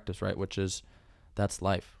perspectives, right? Which is, that's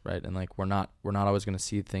life, right? And like we're not always going to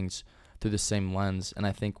see things through the same lens. And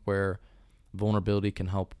I think where vulnerability can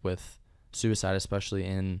help with suicide, especially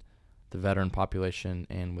in the veteran population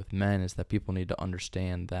and with men, is that people need to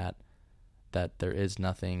understand that there is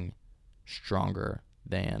nothing stronger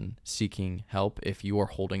than seeking help if you are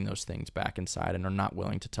holding those things back inside and are not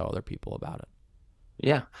willing to tell other people about it.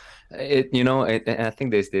 Yeah, you know, and I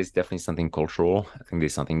think there's definitely something cultural. I think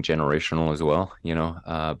there's something generational as well, you know.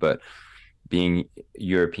 But being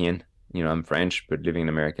European, you know, I'm French, but living in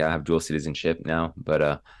America, I have dual citizenship now.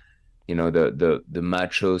 But you know, the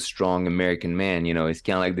macho, strong American man, you know, it's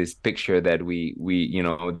kind of like this picture that you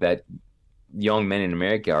know, that young men in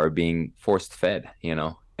America are being forced fed, you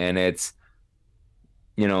know, and it's,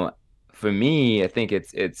 you know, for me, I think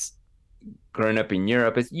it's growing up in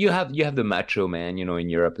Europe, it's, you have the macho man, you know, in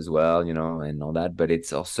Europe as well, you know, and all that, but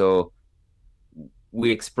it's also,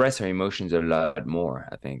 we express our emotions a lot more,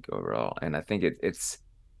 I think, overall. And I think it's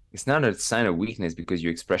not a sign of weakness because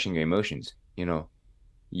you're expressing your emotions, you know.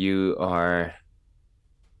 You are,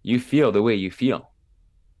 you feel the way you feel.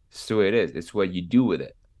 So it is. It's what you do with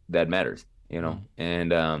it that matters, you know.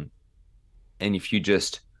 Mm. And if you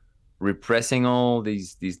just repressing all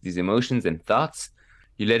these emotions and thoughts,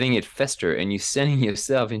 you're letting it fester and you're sending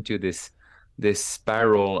yourself into this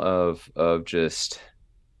spiral of just,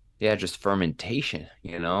 yeah, just fermentation,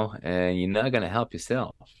 you know, and you're not gonna help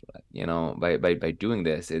yourself, you know, by doing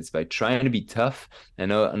this. It's by trying to be tough and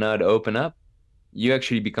not open up, you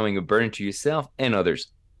actually becoming a burden to yourself and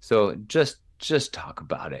others. So just talk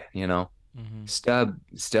about it, you know. Mm-hmm.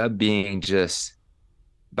 Stop being just,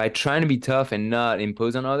 by trying to be tough and not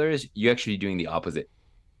impose on others, you're actually doing the opposite,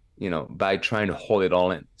 you know, by trying to hold it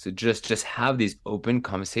all in. So just have these open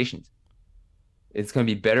conversations. It's going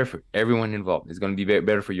to be better for everyone involved. It's going to be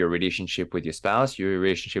better for your relationship with your spouse, your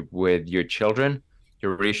relationship with your children,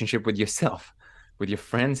 your relationship with yourself, with your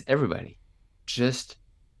friends, everybody. Just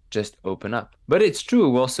just open up. But it's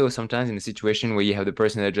true also sometimes in a situation where you have the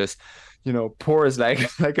person that just, you know, pours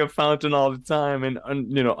like like a fountain all the time and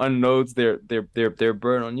you know, unloads their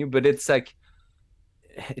burden on you. But it's like,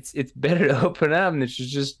 it's better to open up and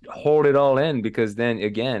just hold it all in, because then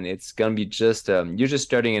again it's gonna be just you're just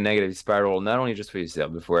starting a negative spiral, not only just for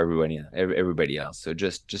yourself but for everybody else. So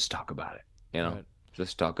just talk about it, you know. Right.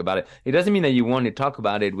 Just talk about it. It doesn't mean that you want to talk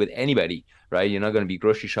about it with anybody, right? You're not going to be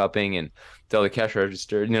grocery shopping and tell the cash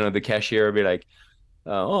register, you know, the cashier, be like,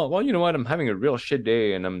 oh, well, you know what? I'm having a real shit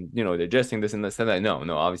day and I'm, digesting this and this and that. No,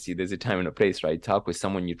 no, obviously there's a time and a place, right? Talk with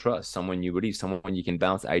someone you trust, someone you believe, someone you can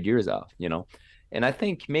bounce ideas off. And I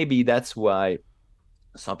think maybe that's why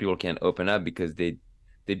some people can't open up because they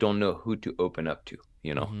don't know who to open up to.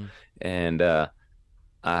 Mm-hmm. And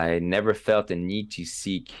I never felt a need to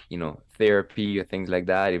seek, therapy or things like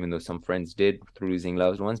that, even though some friends did through losing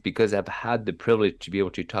loved ones, because I've had the privilege to be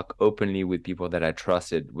able to talk openly with people that I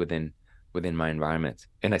trusted within my environment.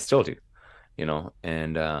 And I still do,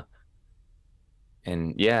 and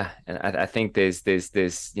yeah, and I think there's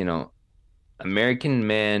American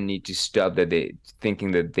men need to stop that they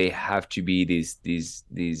thinking that they have to be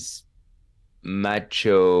these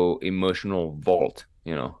macho emotional vault.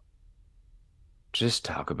 Just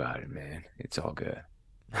talk about it, man. It's all good.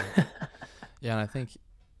 Yeah. Yeah, and I think,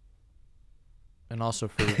 and also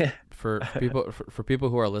for people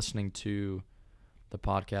who are listening to the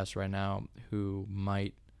podcast right now who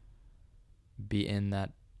might be in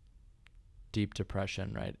that deep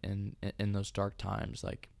depression, right? In those dark times,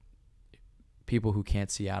 like people who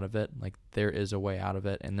can't see out of it, like there is a way out of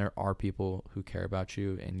it, and there are people who care about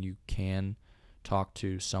you, and you can talk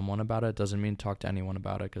to someone about it. Doesn't mean talk to anyone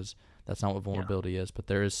about it, because that's not what Yeah. vulnerability is. But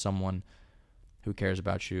there is someone who cares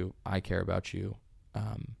about you. I care about you,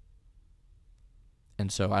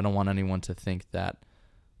 and so I don't want anyone to think that,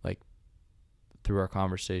 like, through our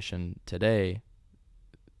conversation today,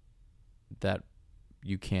 that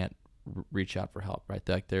you can't reach out for help, right?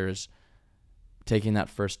 Like there's taking that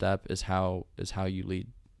first step is how you lead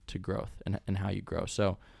to growth and how you grow.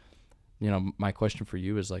 So, my question for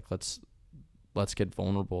you is like, let's get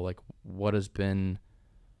vulnerable. Like, what has been,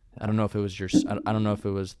 I don't know if it was I don't know if it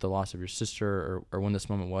was the loss of your sister or when this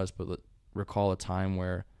moment was, but recall a time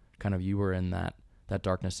where kind of you were in that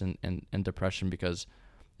darkness and depression, because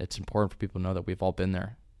it's important for people to know that we've all been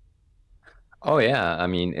there. Oh yeah. I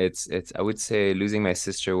mean, it's I would say losing my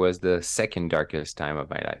sister was the second darkest time of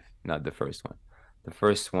my life, not the first one. The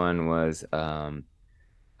first one was I'm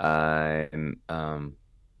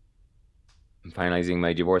finalizing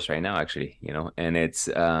my divorce right now actually, and it's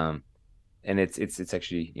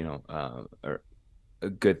actually, a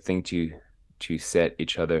good thing to set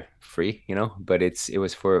each other free, but it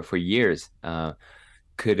was for years.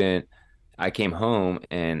 Couldn't I came home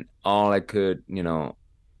and all I could,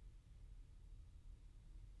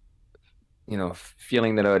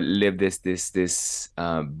 feeling that I would live this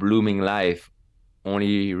blooming life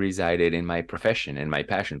only resided in my profession and my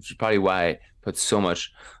passion, which is probably why I put so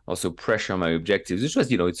much also pressure on my objectives. This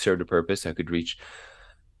was, it served a purpose. I could reach,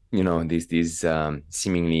 these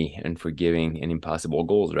seemingly unforgiving and impossible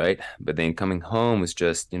goals, right? But then coming home was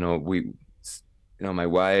just, my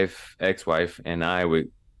wife, ex-wife, and I were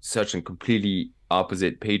such on completely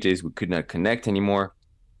opposite pages. We could not connect anymore.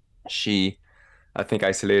 She, I think,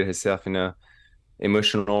 isolated herself in a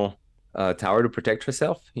emotional tower to protect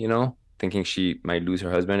herself, thinking she might lose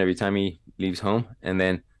her husband every time he leaves home. And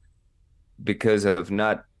then because of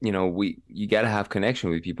not, you got to have connection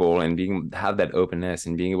with people and have that openness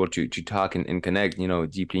and being able to talk and connect,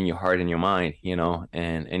 deeply in your heart and your mind,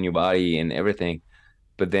 and your body and everything.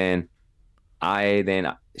 But then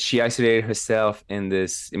she isolated herself in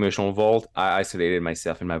this emotional vault. I isolated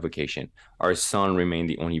myself in my vocation. Our son remained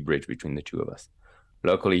the only bridge between the two of us.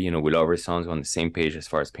 Luckily, we love our sons. We're on the same page as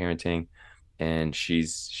far as parenting, and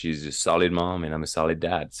she's a solid mom, and I'm a solid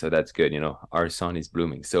dad. So that's good. Our son is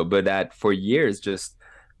blooming. So, but that for years, just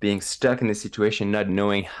being stuck in this situation, not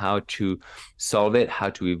knowing how to solve it, how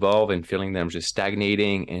to evolve, and feeling that I'm just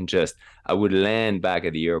stagnating, and just I would land back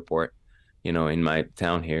at the airport, in my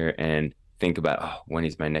town here, and think about, oh, when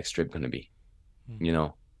is my next trip going to be? Mm. You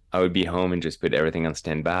know, I would be home and just put everything on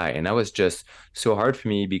standby, and that was just so hard for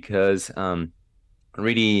me because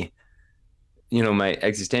really, my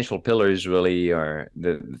existential pillars really are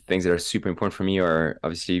the things that are super important for me are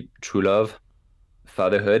obviously true love,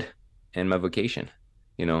 fatherhood, and my vocation.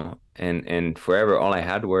 And forever all I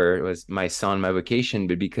had was my son, my vocation,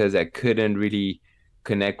 but because I couldn't really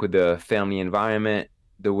connect with the family environment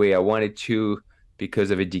the way I wanted to because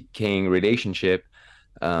of a decaying relationship,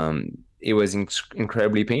 it was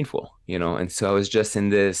incredibly painful. And so I was just in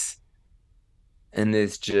this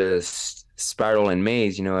just spiral and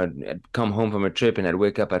maze. I'd come home from a trip and I'd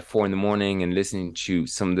wake up at 4 in the morning and listening to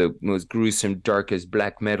some of the most gruesome, darkest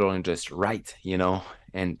black metal and just write,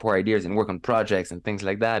 and pour ideas and work on projects and things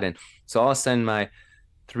like that. And so all of a sudden, my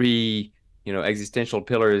three, existential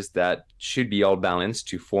pillars that should be all balanced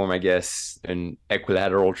to form, I guess, an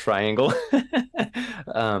equilateral triangle.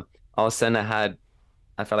 All of a sudden, I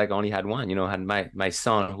felt like I only had one. I had my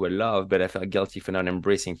son who I love, but I felt guilty for not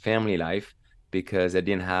embracing family life because I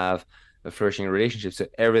didn't have a flourishing relationship. So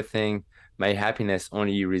everything, my happiness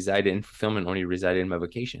only resided in fulfillment, only resided in my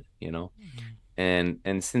vocation, you know. Mhm.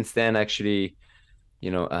 And since then, actually,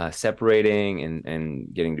 separating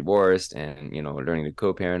and getting divorced and, learning to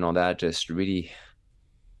co-parent and all that just really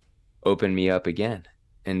opened me up again.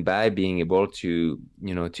 And by being able to,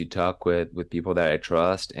 to talk with people that I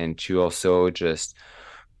trust and to also just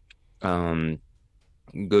um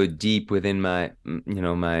go deep within my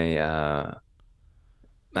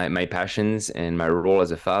passions and my role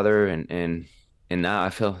as a father, and now I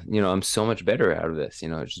feel, I'm so much better out of this,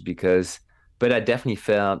 just because. But I definitely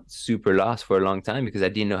felt super lost for a long time because I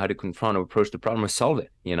didn't know how to confront or approach the problem or solve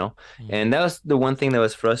it, Mhm. and that was the one thing that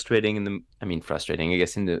was frustrating frustrating, I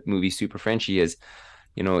guess, in the movie Super Frenchie is,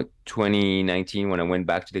 2019, when I went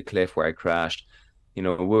back to the cliff where I crashed, we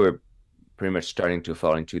were pretty much starting to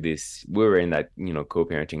fall into this. We were in that,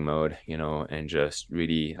 co-parenting mode, and just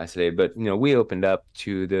really isolated. But, we opened up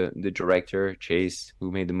to the director, Chase,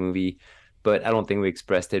 who made the movie, but I don't think we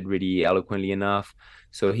expressed it really eloquently enough.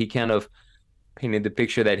 So he kind of painted the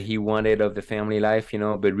picture that he wanted of the family life,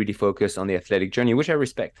 but really focused on the athletic journey, which I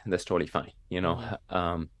respect. That's totally fine,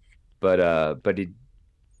 Mhm. but it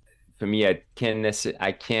for me, I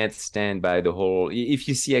can't stand by the whole. If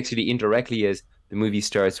you see actually indirectly as the movie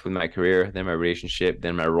starts with my career, then my relationship,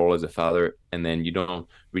 then my role as a father, and then you don't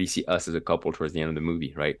really see us as a couple towards the end of the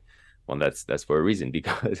movie, right? Well, that's for a reason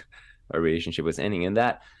because our relationship was ending, and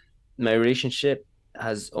that my relationship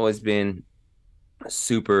has always been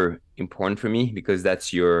super important for me because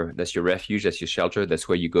that's your refuge, that's your shelter, that's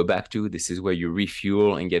where you go back to. This is where you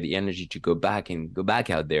refuel and get the energy to go back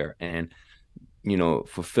out there and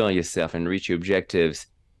fulfill yourself and reach your objectives.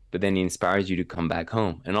 But then he inspires you to come back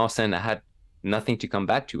home. And all of a sudden, I had nothing to come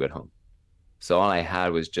back to at home. So all I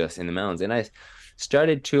had was just in the mountains. And I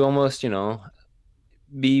started to almost,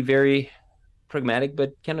 be very pragmatic,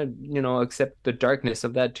 but kind of, accept the darkness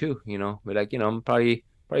of that too, but like, I'm probably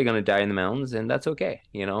gonna die in the mountains, and that's okay,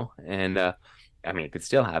 And I mean, it could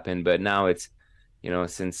still happen, but now it's,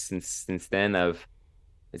 since then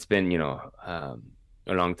it's been,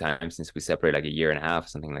 a long time since we separated, like a year and a half,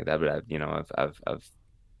 something like that. But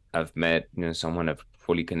I've met, someone I've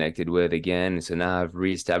fully connected with again. So now I've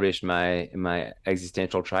reestablished my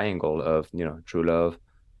existential triangle of, true love,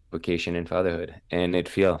 vocation, and fatherhood. And it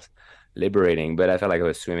feels liberating. But I felt like I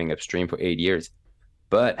was swimming upstream for 8 years.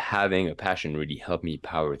 But having a passion really helped me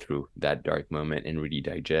power through that dark moment and really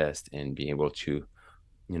digest and be able to,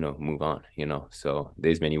 move on, So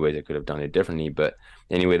there's many ways I could have done it differently. But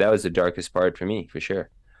anyway, that was the darkest part for me, for sure.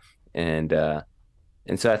 And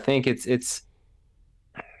so I think it's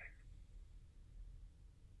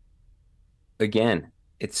again,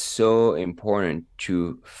 it's so important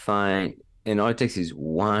to find, and all it takes is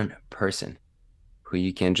one person who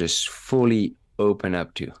you can just fully open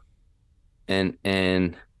up to and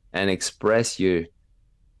and express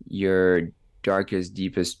your darkest,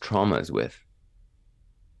 deepest traumas with.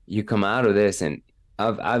 You come out of this, and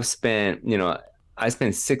I've spent, I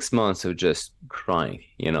spent 6 months of just crying,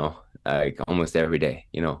 like almost every day,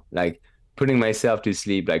 like putting myself to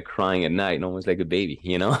sleep, like crying at night, almost like a baby,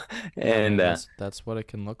 I and mean, that's what it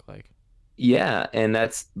can look like. yeah, and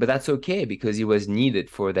that's okay because it was needed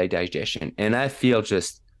for that digestion, and I feel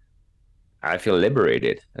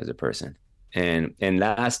liberated as a person. And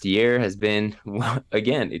last year has been, well,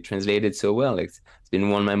 again, it translated so well. It's been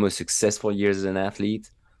one of my most successful years as an athlete,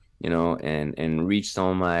 and reached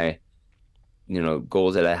all my,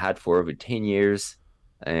 goals that I had for over 10 years.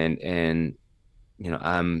 And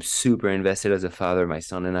I'm super invested as a father. My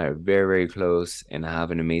son and I are very, very close and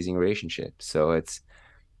have an amazing relationship. So it's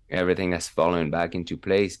everything has fallen back into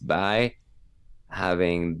place by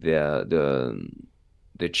having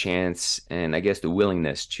the chance and, I guess, the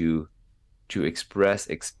willingness to express,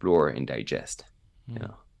 explore, and digest. You Mm.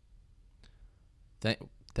 know. Thank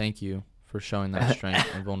thank you for showing that strength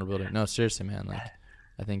and vulnerability. No, seriously, man. Like,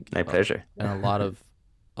 I think, My pleasure. and a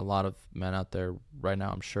lot of men out there right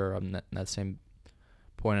now, I'm sure, I'm in that same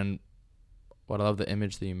point. And what I love the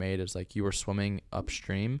image that you made is like you were swimming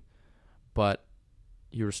upstream, but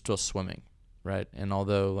you were still swimming, right? And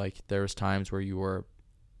although like there was times where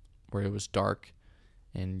it was dark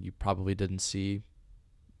and you probably didn't see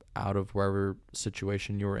out of wherever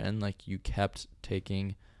situation you were in, like you kept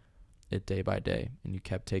taking it day by day and you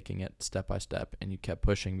kept taking it step by step and you kept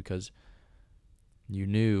pushing because you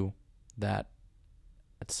knew that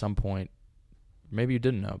at some point, maybe you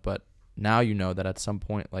didn't know, but now you know that at some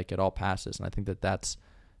point, like, it all passes. And I think that that's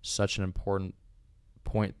such an important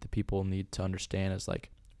point that people need to understand is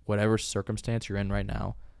like whatever circumstance you're in right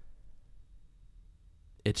now,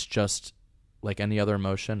 it's just like any other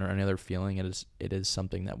emotion or any other feeling, it is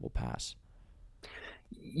something that will pass.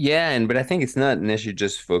 Yeah, and but I think it's not an issue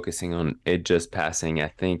just focusing on it just passing. I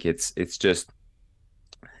think it's just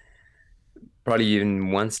probably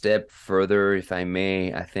even one step further, if I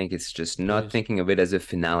may. I think it's just not Please. thinking of it as a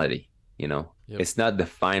finality, you know. Yep. It's not the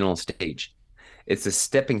final stage. It's a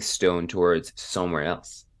stepping stone towards somewhere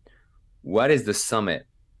else. What is the summit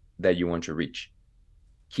that you want to reach?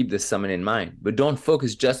 Keep the summit in mind, but don't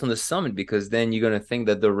focus just on the summit because then you're going to think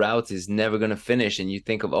that the route is never going to finish and you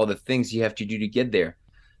think of all the things you have to do to get there.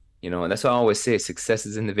 And that's why I always say success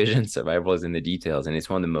is in the vision, survival is in the details. And it's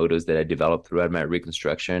one of the mottos that I developed throughout my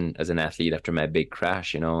reconstruction as an athlete after my big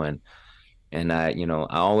crash, and I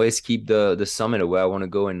always keep the summit of where I want to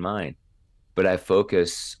go in mind, but I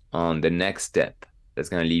focus on the next step that's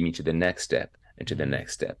going to lead me to the next step and to the Mm-hmm.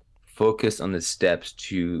 next step. Focus on the steps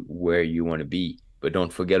to where you want to be, but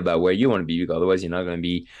don't forget about where you want to be because otherwise you're not going to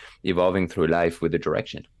be evolving through life with the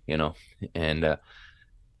direction. And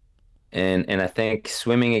and I think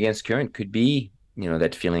swimming against current could be,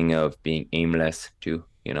 that feeling of being aimless too.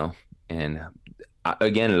 And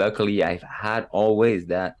again, luckily, I've had always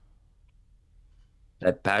that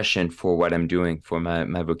passion for what I'm doing for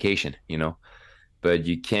my vocation. But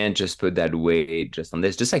you can't just put that weight just on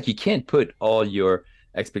this. Just like you can't put all your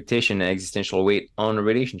expectation and existential weight on a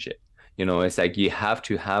relationship. It's like you have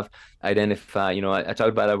to have identify. I talked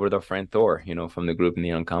about that with our friend Thor, from the group in the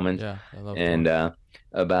Uncommons, Yeah, I love and Thor.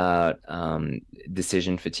 about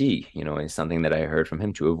decision fatigue. It's something that I heard from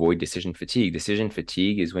him to avoid decision fatigue. Decision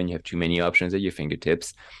fatigue is when you have too many options at your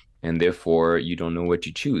fingertips, and therefore you don't know what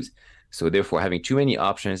you choose. So therefore, having too many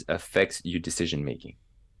options affects your decision making.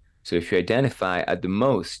 So if you identify at the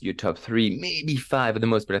most your top three, maybe five at the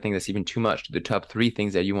most, but I think that's even too much, the top three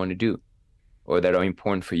things that you want to do or that are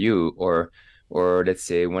important for you, or let's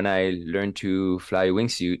say when I learned to fly a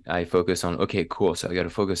wingsuit, I focus on, okay, cool. So I got to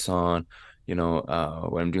focus on,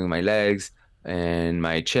 what I'm doing with my legs and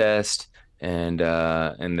my chest, and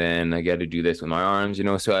then I got to do this with my arms.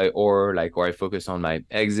 So I focus on my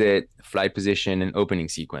exit, flight position, and opening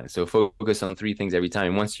sequence. So focus on three things every time.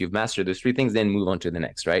 And once you've mastered those three things, then move on to the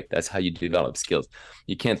next, right? That's how you develop skills.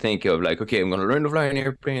 You can't think of like, okay, I'm going to learn to fly an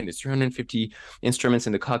airplane. There's 350 instruments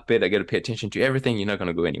in the cockpit. I got to pay attention to everything. You're not going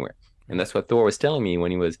to go anywhere. And Right. that's what Thor was telling me when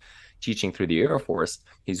he was teaching through the Air Force.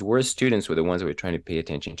 His worst students were the ones that were trying to pay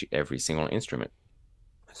attention to every single instrument.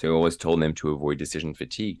 So I always told them to avoid decision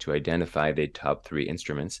fatigue, to identify their top three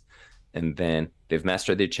instruments. And then they've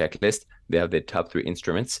mastered their checklist. They have their top three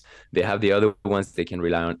instruments. They have the other ones they can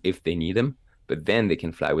rely on if they need them, but then they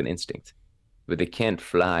can fly with instinct. But they can't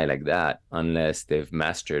fly like that unless they've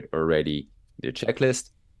mastered already their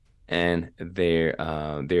checklist and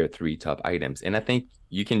their three top items. And I think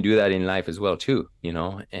you can do that in life as well too.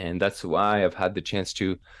 And that's why I've had the chance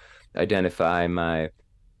to identify my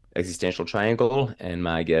existential triangle and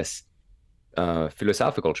my, I guess,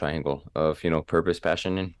 philosophical triangle of purpose,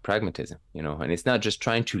 passion, and pragmatism. And it's not just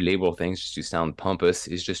trying to label things just to sound pompous.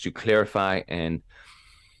 It's just to clarify and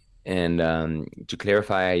to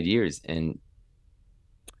clarify ideas and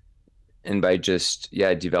by just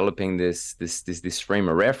developing this frame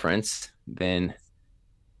of reference, then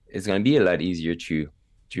it's going to be a lot easier to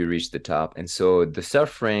reach the top. And so the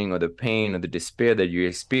suffering or the pain or the despair that you're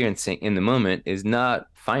experiencing in the moment is not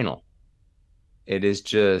final. It is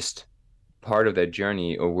just part of that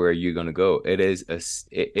journey or where you're going to go. It is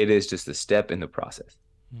just a step in the process.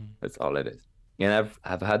 Mm. That's all it is. And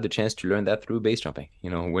I've had the chance to learn that through base jumping.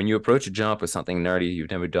 When you approach a jump with something nerdy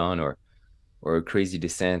you've never done, or a crazy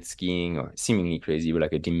descent skiing, or seemingly crazy, but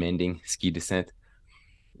like a demanding ski descent.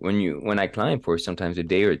 When I climb for sometimes a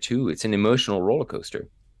day or two, it's an emotional roller coaster.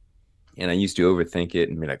 And I used to overthink it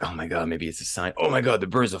and be like, oh my God, maybe it's a sign. Oh my God, the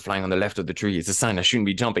birds are flying on the left of the tree. It's a sign I shouldn't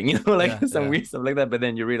be jumping, like Yeah, some yeah. weird stuff like that. But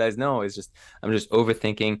then you realize, no, I'm just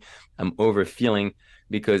overthinking. I'm overfeeling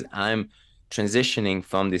because I'm transitioning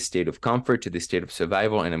from this state of comfort to this state of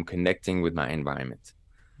survival, and I'm connecting with my environment.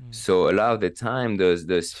 Mm. So a lot of the time,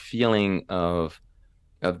 those feeling of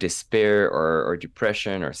despair or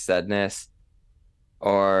depression or sadness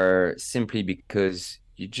are simply because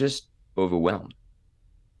you're just overwhelmed.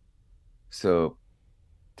 So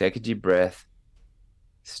take a deep breath,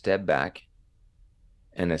 step back,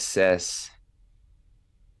 and assess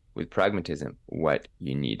with pragmatism what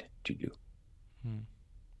you need to do. Mm.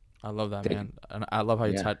 I love that, Take, man, and I love how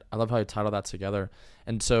yeah. I love how you title that together.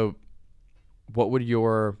 And so, what would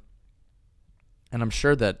your and I'm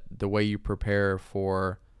sure that the way you prepare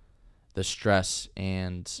for the stress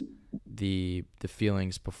and the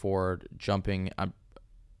feelings before jumping,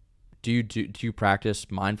 do you practice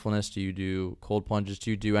mindfulness? Do you do cold plunges?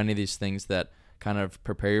 Do you do any of these things that kind of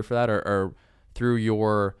prepare you for that, or through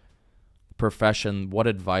your profession, what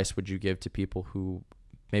advice would you give to people who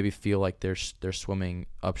maybe feel like they're swimming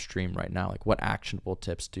upstream right now? Like, what actionable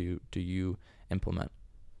tips do you implement?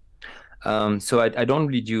 So I don't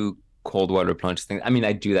really do cold water plunge things. I mean,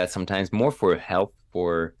 I do that sometimes more for health,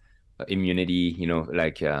 for immunity,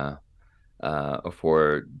 like or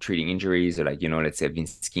for treating injuries, or like, let's say I've been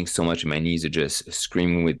skiing so much and my knees are just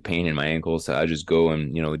screaming with pain in my ankles. So I just go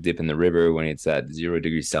and, dip in the river when it's at 0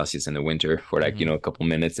 degrees Celsius in the winter for like, Mm-hmm. a couple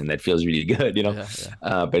minutes, and that feels really good. Yeah,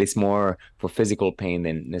 yeah. But it's more for physical pain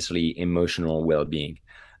than necessarily emotional well-being.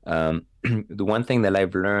 The one thing that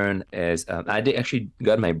I've learned is I did actually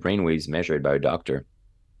got my brain waves measured by a doctor,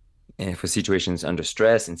 and for situations under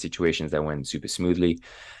stress and situations that went super smoothly.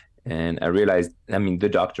 And I realized, I mean, the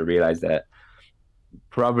doctor realized that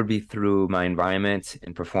probably through my environment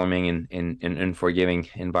and performing in unforgiving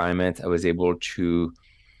environment, I was able to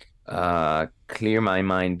clear my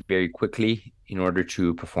mind very quickly in order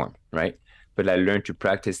to perform, right? But I learned to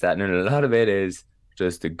practice that, and a lot of it is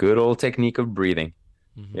just the good old technique of breathing,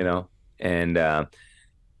 you Mm-hmm. know. And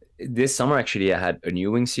this summer, actually, I had a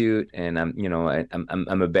new wingsuit, and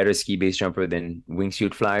I'm a better ski base jumper than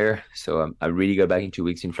wingsuit flyer. So I really got back into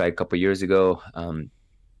wingsuit fly a couple of years ago.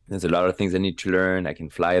 There's a lot of things I need to learn. I can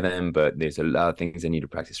fly them, but there's a lot of things I need to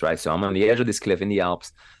practice, right? So I'm on the edge of this cliff in the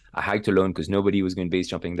Alps. I hiked alone because nobody was going base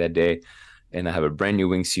jumping that day. And I have a brand new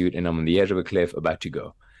wingsuit, and I'm on the edge of a cliff about to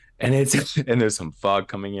go. And it's and there's some fog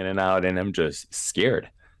coming in and out, and I'm just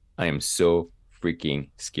scared. I am so freaking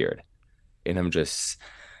scared. And I'm just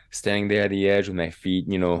standing there at the edge with my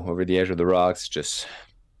feet, over the edge of the rocks, just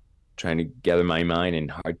trying to gather my mind and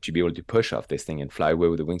heart to be able to push off this thing and fly away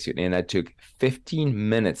with the wingsuit. And that took 15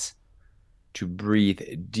 minutes to breathe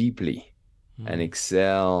deeply and Mm.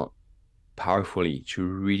 exhale powerfully to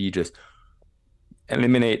really just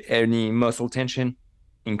eliminate any muscle tension,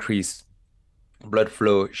 increase blood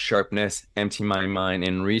flow, sharpness, empty my mind,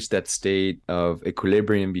 and reach that state of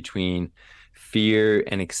equilibrium between fear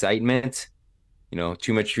and excitement.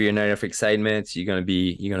 Too much fear, not enough excitement, you're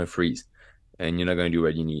gonna freeze, and you're not gonna do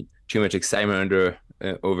what you need. Too much excitement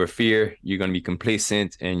over fear, you're gonna be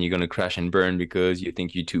complacent, and you're gonna crash and burn because you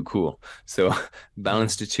think you're too cool. So Mm.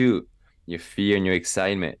 balance the two, your fear and your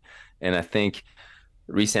excitement. And I think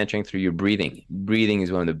recentering through your breathing. Breathing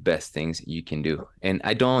is one of the best things you can do. And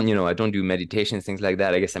I don't do meditations, things like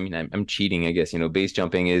that. I guess, I mean, I'm cheating, I guess. Base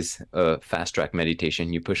jumping is a fast track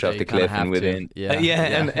meditation. You push Yeah, off you the kind of cliff, and have to. within, Yeah, yeah,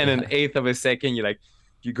 yeah, and yeah. an eighth of a second,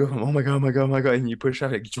 you go, oh my God, oh my God, oh my God. And you push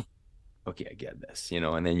off, like, okay, I get this,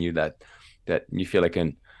 and then that you feel like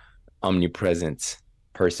an omnipresent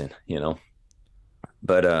person.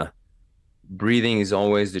 But breathing is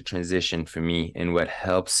always the transition for me, and what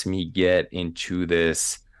helps me get into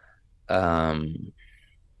um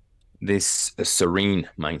this serene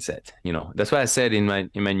mindset. That's why I said in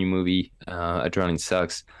my new movie, Adrenaline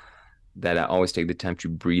Sucks, that I always take the time to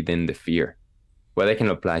breathe in the fear. Well, that can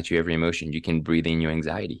apply to every emotion. You can breathe in your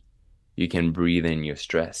anxiety. You can breathe in your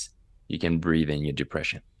stress. You can breathe in your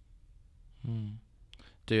depression. Mm.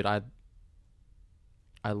 Dude, I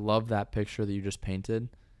love that picture that you just painted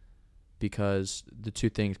because the two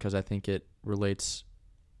things, because I think it relates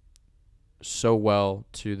so well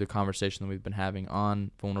to the conversation that we've been having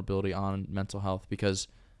on vulnerability, on mental health, because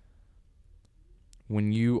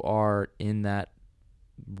when you are in that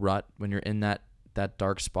rut, when you're in that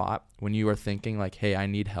dark spot, when you are thinking like, hey, I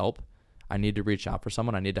need help, I need to reach out for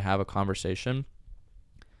someone, I need to have a conversation,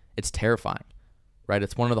 it's terrifying, right?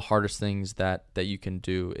 It's one of the hardest things that you can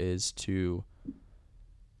do is to,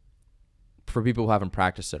 for people who haven't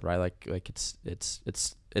practiced it, right? Like it's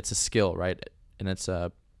a skill, right? And it's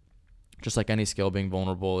just like any skill, being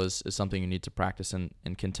vulnerable is something you need to practice and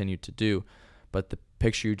continue to do. But the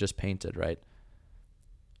picture you just painted, right?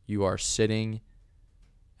 You are sitting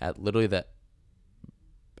at literally the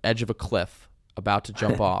edge of a cliff, about to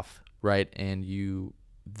jump off, right? And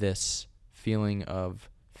this feeling of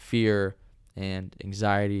fear and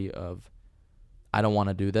anxiety of, I don't want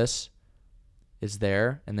to do this, is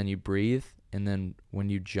there. And then you breathe. And then when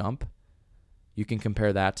you jump, you can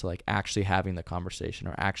compare that to like actually having the conversation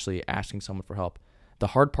or actually asking someone for help. The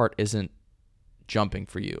hard part isn't jumping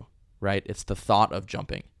for you, right? It's the thought of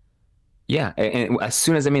jumping. Yeah, and as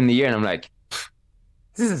soon as I'm in the air, and I'm like,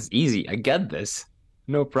 this is easy. I get this.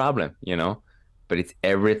 No problem. But it's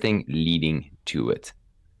everything leading to it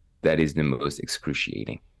that is the most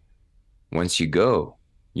excruciating. Once you go,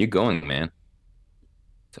 you're going, man.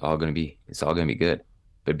 It's all gonna be good.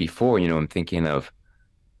 But before, I'm thinking of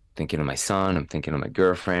my son, I'm thinking of my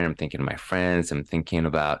girlfriend, I'm thinking of my friends, I'm thinking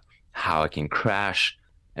about how I can crash.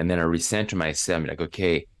 And then I recenter myself, I'm like,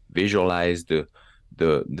 okay, visualize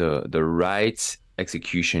the right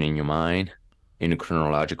execution in your mind in a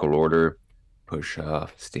chronological order, push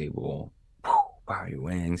off, stable, power your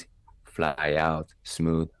wings, fly out,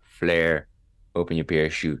 smooth, flare, open your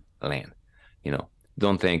parachute, land. You know,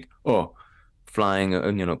 don't think, oh, flying,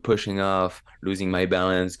 pushing off, losing my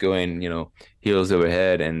balance, going, heels over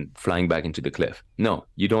head and flying back into the cliff. No,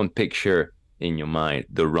 you don't picture in your mind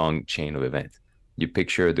the wrong chain of events. You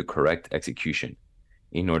picture the correct execution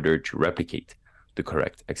in order to replicate the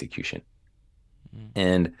correct execution. Mm.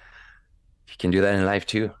 And you can do that in life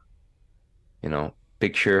too.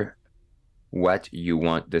 Picture what you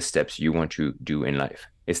want, the steps you want to do in life.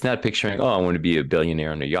 It's not picturing, oh, I want to be a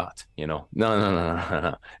billionaire on a yacht, No, no, no, no, no,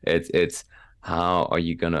 no. It's how are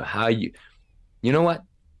you gonna, you know what?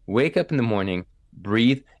 Wake up in the morning,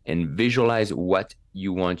 breathe, and visualize what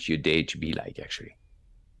you want your day to be like, actually.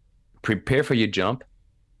 Prepare for your jump.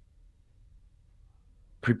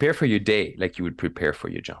 Prepare for your day like you would prepare for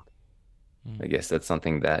your jump. I Mm. guess that's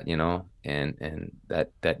something that, and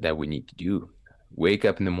that we need to do. Wake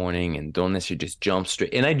up in the morning and don't necessarily just jump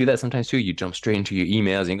straight. And I do that sometimes too. You jump straight into your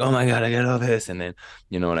emails and, oh my God, I got all this. And then,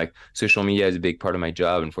 like social media is a big part of my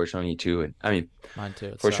job, unfortunately, too. And I mean, Mine too.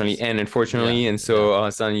 It fortunately sucks. and Yeah. unfortunately. And Yeah. so all of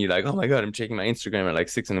a sudden you're like, oh my God, I'm checking my Instagram at like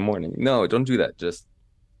 6 in the morning. No, don't do that. Just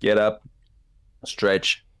get up,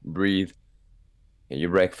 stretch, breathe, get your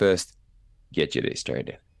breakfast, get your day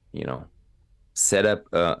started, you know, set up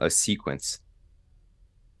a sequence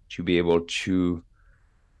to be able to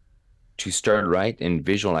start right and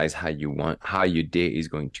visualize how your day is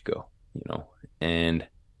going to go. And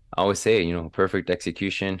I always say, perfect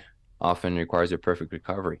execution often requires a perfect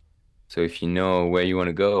recovery. So if you know where you want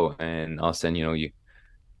to go and all of a sudden, you're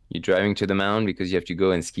driving to the mountain because you have to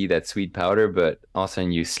go and ski that sweet powder, but all of a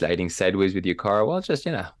sudden you're sliding sideways with your car, well, just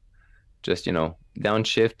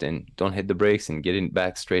downshift and don't hit the brakes and get in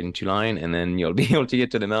back straight into line, and then you'll be able to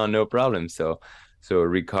get to the mountain no problem. So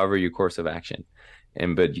recover your course of action.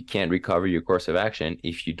 But you can't recover your course of action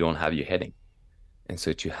if you don't have your heading. And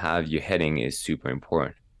so to have your heading is super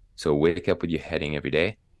important. So wake up with your heading every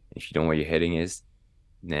day. If you don't know where your heading is,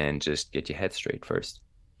 then just get your head straight first.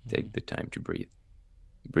 Mm. Take the time to breathe.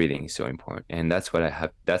 Breathing is so important. And that's what I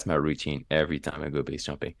have. That's my routine every time I go base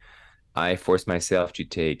jumping. I force myself to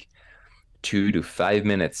take 2 to 5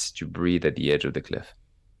 minutes to breathe at the edge of the cliff.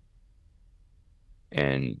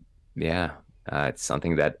 And yeah, it's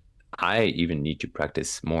something that I even need to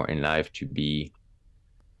practice more in life to be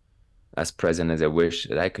as present as I wish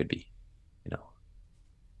that I could be. You know,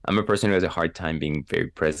 I'm a person who has a hard time being very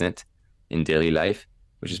present in daily life,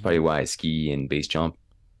 which is Mm-hmm. probably why I ski and base jump,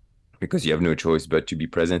 because you have no choice but to be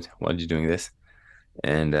present while you're doing this.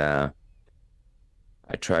 And I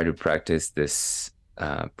try to practice this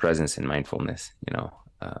presence and mindfulness,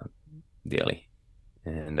 daily.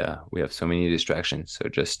 And we have so many distractions. So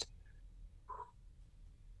just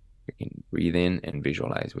you can breathe in and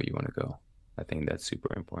visualize where you want to go. I think that's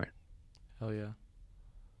super important. Hell yeah.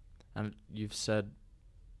 And you've said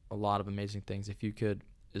a lot of amazing things. If you could,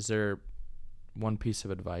 is there one piece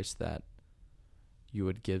of advice that you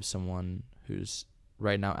would give someone who's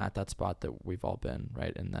right now at that spot that we've all been,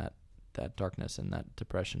 right, in that darkness and that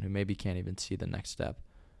depression, who maybe can't even see the next step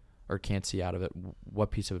or can't see out of it?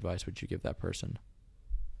 What piece of advice would you give that person?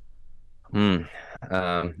 Hmm.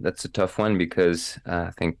 That's a tough one because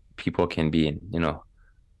I think people can be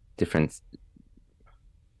different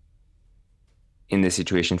in this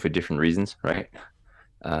situation for different reasons, right?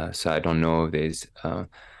 So I don't know if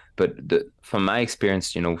but from my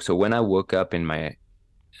experience, so when I woke up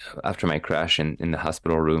after my crash in the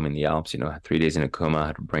hospital room in the Alps, I had 3 days in a coma, I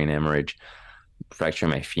had a brain hemorrhage, fractured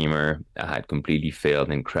my femur, I had completely failed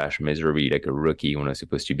and crashed miserably like a rookie when I was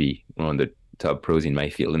supposed to be one of the top pros in my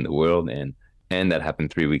field in the world, and that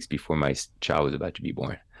happened 3 weeks before my child was about to be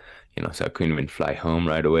born. So I couldn't even fly home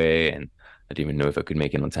right away, and I didn't even know if I could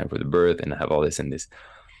make it on time for the birth, and I have all this and this,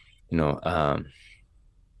 you know, um,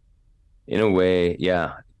 in a way,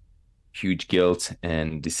 yeah, huge guilt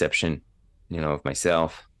and deception, of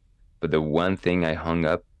myself. But the one thing I hung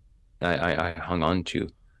on to,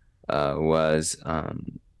 was,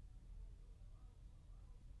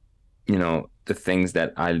 the things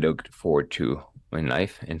that I looked forward to in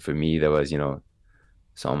life. And for me, that was,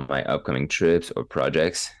 some of my upcoming trips or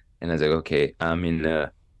projects. And I was like, okay, I'm in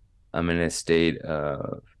a state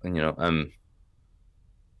of,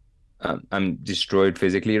 I'm destroyed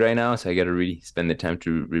physically right now, so I got to really spend the time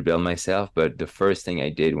to rebuild myself. But the first thing I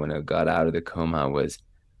did when I got out of the coma was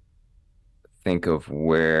think of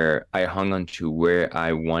where I hung on to where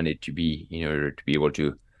I wanted to be in order to be able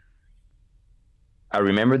to. I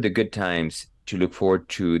remember the good times to look forward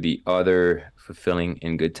to the other fulfilling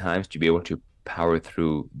and good times to be able to power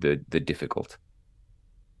through the difficult.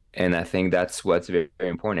 And I think that's what's very, very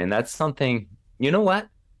important. And that's something, you know what?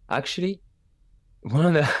 Actually, one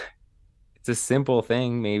of the it's a simple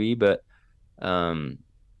thing maybe, but um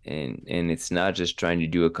and it's not just trying to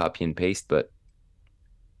do a copy and paste, but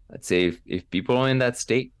I'd say if people are in that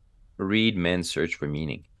state, read Men's Search for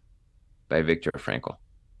Meaning by Viktor Frankl.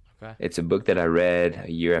 Okay. It's a book that I read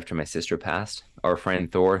a year after my sister passed. Our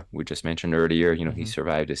friend Thor, we just mentioned earlier, he Mm-hmm.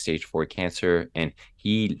 survived a stage 4 cancer, and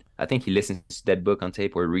I think he listens to that book on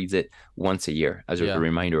tape or reads it once a year as a Yeah.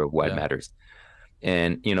 reminder of what Yeah. matters.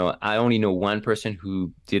 And, I only know one person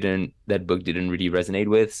who that book didn't really resonate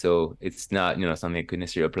with. So it's not, something that could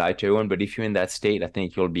necessarily apply to everyone. But if you're in that state, I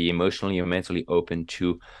think you'll be emotionally or mentally open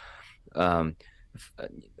to um,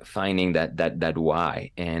 finding that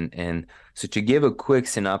why. And so to give a quick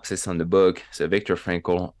synopsis on the book, so Viktor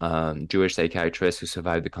Frankl, Jewish psychiatrist who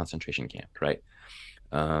survived the concentration camp, right?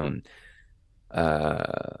 Um,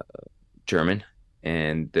 uh, German,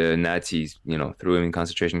 and the Nazis, threw him in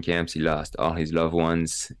concentration camps. He lost all his loved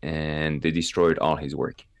ones, and they destroyed all his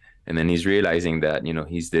work. And then he's realizing that,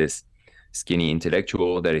 he's this skinny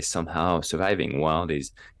intellectual that is somehow surviving while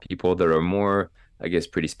these people that are more, I guess,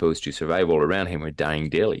 predisposed to survival around him are dying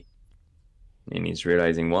daily. And he's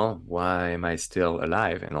realizing, well, why am I still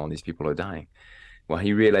alive and all these people are dying? Well,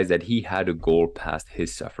 he realized that he had a goal past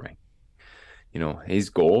his suffering.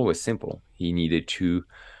 His goal was simple. He needed to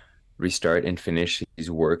restart and finish his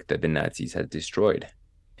work that the Nazis had destroyed.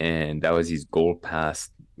 And that was his goal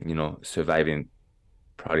past, surviving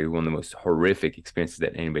probably one of the most horrific experiences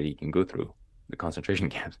that anybody can go through, the concentration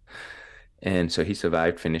camps. And so he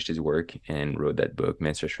survived, finished his work, and wrote that book,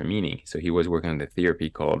 Men's Search for Meaning. So he was working on the therapy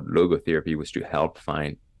called logotherapy, was to help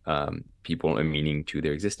find people a meaning to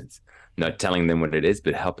their existence. Not telling them what it is,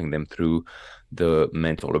 but helping them through the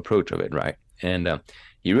mental approach of it, right? And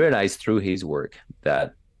he realized through his work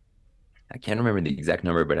that I can't remember the exact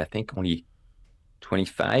number, but I think only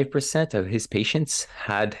 25% of his patients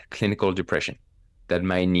had clinical depression that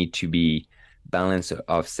might need to be balanced or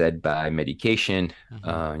offset by medication,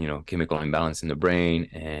 Mm-hmm. chemical imbalance in the brain,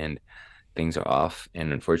 and things are off.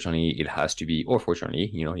 And unfortunately, it has to be, or fortunately,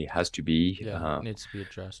 it has to be Yeah. Needs to be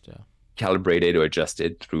addressed. Yeah. calibrated or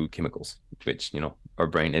adjusted through chemicals, which, our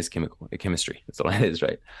brain is chemistry. That's all it is,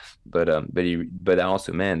 right? But that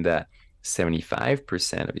also meant that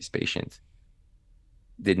 75% of his patients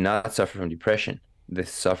did not suffer from depression. They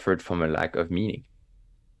suffered from a lack of meaning.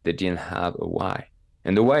 They didn't have a why.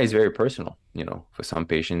 And the why is very personal. For some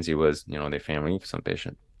patients, it was, their family. For some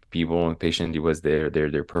patients, it was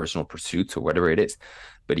their personal pursuits or whatever it is.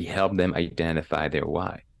 But he helped them identify their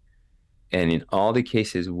why. And in all the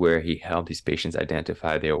cases where he helped his patients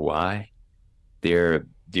identify their why, their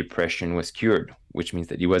depression was cured, which means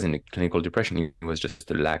that it wasn't a clinical depression. It was just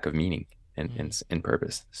a lack of meaning and, Mm-hmm. and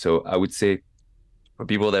purpose. So I would say for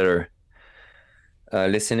people that are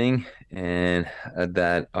listening and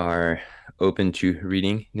that are open to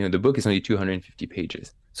reading, the book is only 250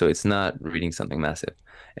 pages. So it's not reading something massive.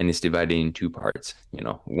 And it's divided in two parts.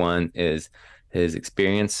 One is his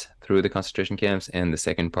experience through the concentration camps, and the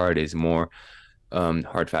second part is more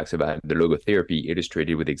hard facts about the logotherapy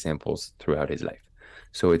illustrated with examples throughout his life.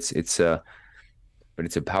 So it's a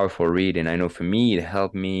powerful read. And I know for me, it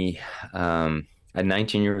helped me at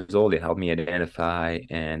 19 years old, it helped me identify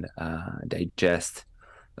and digest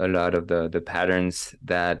a lot of the patterns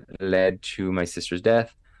that led to my sister's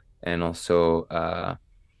death, and also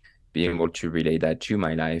being able to relate that to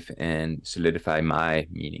my life and solidify my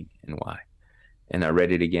meaning and why. And I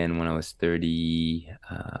read it again when I was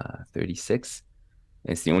 36.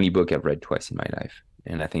 It's the only book I've read twice in my life.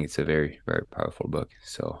 And I think it's a very, very powerful book.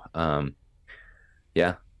 So,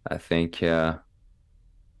 yeah, I think 2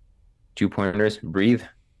 pointers: breathe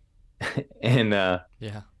and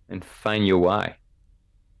Yeah. and find your why.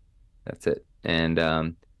 That's it. And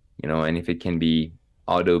if it can be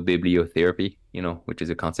autobibliotherapy, which is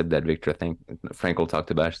a concept that Viktor Frankl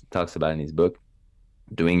talks about in his book,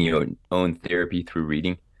 doing your own therapy through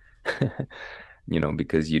reading,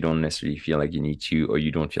 because you don't necessarily feel like you need to, or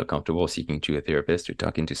you don't feel comfortable seeking to a therapist or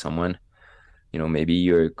talking to someone. Maybe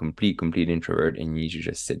you're a complete introvert and you need to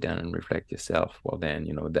just sit down and reflect yourself. Well, then,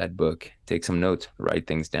 that book, take some notes, write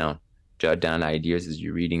things down, jot down ideas as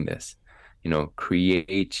you're reading this,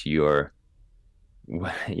 create your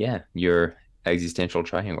existential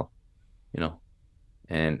triangle, you know.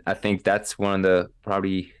 And I think that's one of the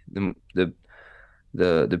probably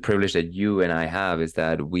the privilege that you and I have, is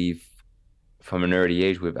that we've, from an early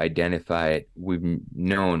age, we've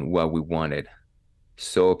known what we wanted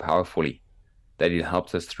so powerfully that it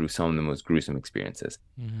helps us through some of the most gruesome experiences.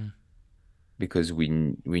 Mm-hmm. because we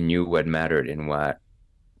knew what mattered and what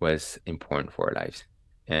was important for our lives.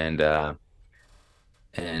 And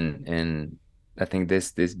and I think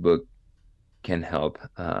this book can help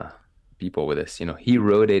people with this. He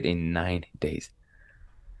wrote it in 9 days.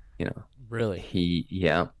 You know, Really? he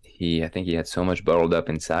I think he had so much bottled up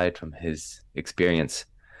inside from his experience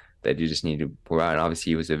that you just need to pour out. And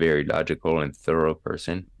obviously, he was a very logical and thorough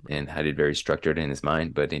person and had it very structured in his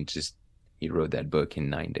mind. But he wrote that book in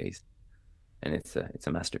 9 days, and it's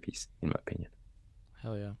a masterpiece in my opinion.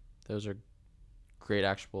 Hell yeah. Those are great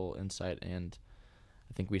actual insight, and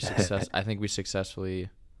I think we successfully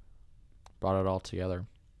brought it all together.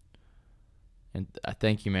 And I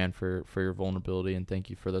thank you, man, for your vulnerability, and thank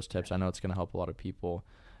you for those tips. I know it's going to help a lot of people.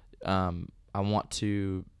 I want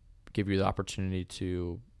to give you the opportunity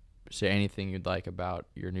to say anything you'd like about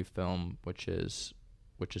your new film, which is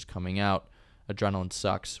coming out. Adrenaline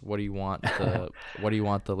Sucks. What do you want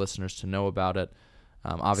the listeners to know about it?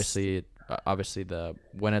 Obviously, the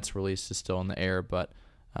when it's released is still in the air, but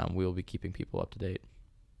we will be keeping people up to date.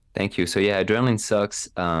 Thank you. So yeah, Adrenaline Sucks.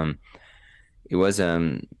 It was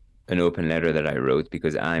an open letter that I wrote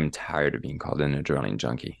because I'm tired of being called an adrenaline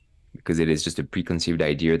junkie because it is just a preconceived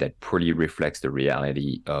idea that poorly reflects the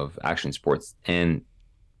reality of action sports and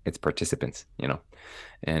its participants,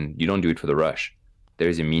 and you don't do it for the rush. There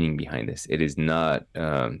is a meaning behind this. It is not,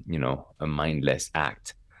 a mindless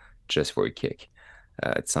act just for a kick.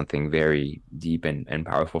 It's something very deep and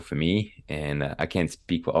powerful for me. And I can't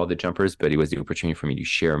speak for all the jumpers, but it was the opportunity for me to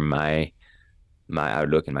share my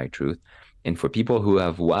outlook and my truth. And for people who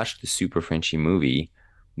have watched the Super Frenchie movie,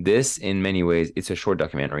 this in many ways, it's a short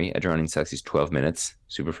documentary. Adrenaline Sucks is 12 minutes.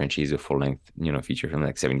 Super Frenchie is a full length, feature film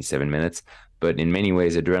like 77 minutes. But in many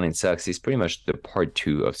ways, Adrenaline Sucks is pretty much the part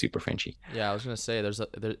two of Super Frenchie. Yeah, I was gonna say there's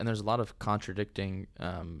a lot of contradicting,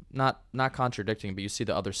 not contradicting, but you see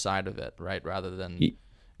the other side of it, right? Rather than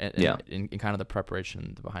Yeah. in kind of the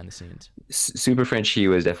preparation behind the scenes. Super Frenchie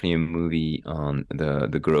was definitely a movie on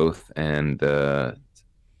the growth and the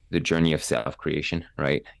journey of self creation,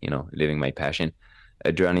 right? Living my passion.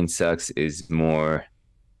 Adrenaline Sucks is more,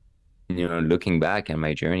 looking back at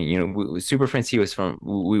my journey. Super Frenchie was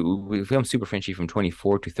we filmed Super Frenchie from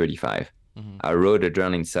 24 to 35. Mm-hmm. I wrote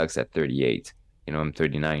Adrenaline Sucks at 38. I'm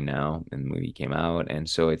 39 now, and the movie came out, and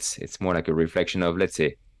so it's more like a reflection of, let's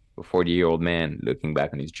say, a 40-year-old man looking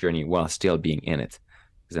back on his journey while still being in it,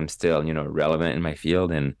 because I'm still, relevant in my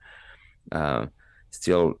field and uh,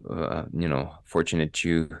 still, fortunate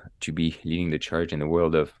to be leading the charge in the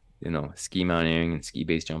world of, ski mountaineering and ski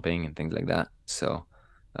base jumping and things like that. So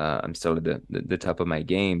I'm still at the top of my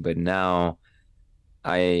game, but now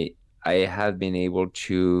I I have been able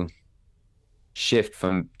to shift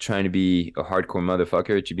from trying to be a hardcore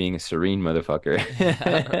motherfucker to being a serene motherfucker.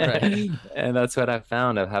 Right. And that's what I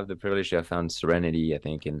found. I have the privilege to have found serenity, I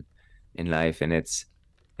think, in life. And it's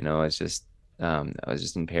just I was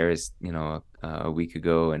just in Paris, a week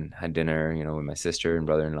ago and had dinner, with my sister and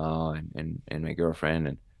brother-in-law and my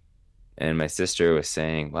girlfriend and my sister was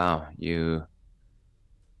saying, "Wow,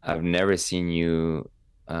 I've never seen you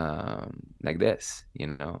like this,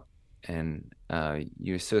 and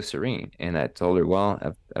you're so serene." And I told her, "Well,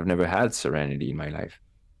 I've never had serenity in my life,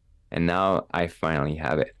 and now I finally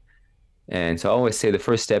have it." And so I always say the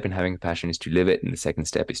first step in having passion is to live it, and the second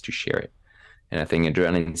step is to share it. And I think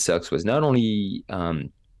Adrenaline Sucks was not only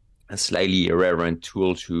a slightly irreverent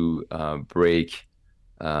tool to break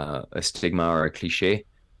a stigma or a cliche.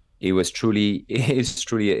 It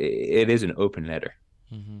is an open letter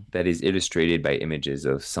Mm-hmm. that is illustrated by images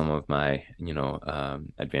of some of my,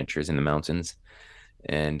 adventures in the mountains.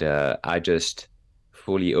 And I just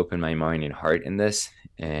fully open my mind and heart in this.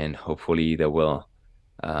 And hopefully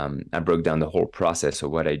I broke down the whole process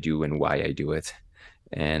of what I do and why I do it.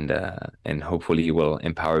 And hopefully it will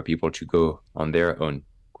empower people to go on their own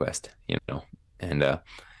quest, and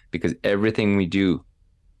because everything we do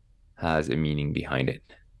has a meaning behind it.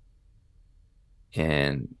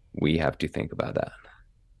 And we have to think about that.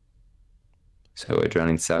 So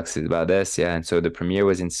Adrenaline Sucks is about this, yeah. And so the premiere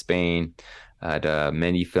was in Spain at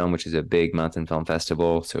Many Film, which is a big mountain film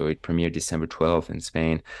festival. So it premiered December 12th in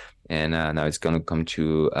Spain, and now it's going to come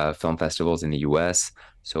to film festivals in the U.S.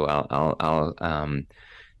 So I'll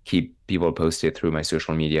keep people posted through my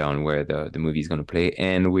social media on where the movie is going to play.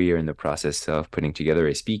 And we are in the process of putting together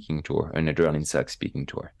a speaking tour, an Adrenaline Sucks speaking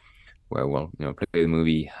tour, where we'll play the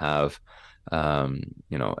movie, have a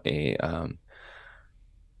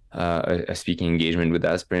speaking engagement with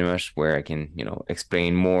us pretty much where I can,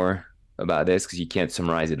 explain more about this because you can't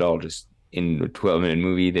summarize it all just in a 12-minute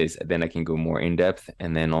movie. Then I can go more in depth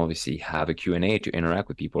and then obviously have a Q&A to interact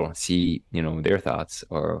with people, see, their thoughts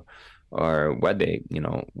or or what they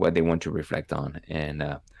want to reflect on. And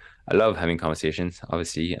I love having conversations.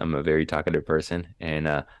 Obviously, I'm a very talkative person, and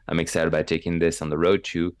I'm excited about taking this on the road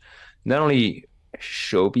to not only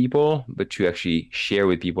show people, but to actually share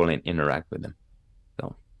with people and interact with them.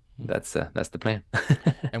 So that's the plan.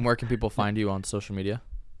 And where can people find you on social media?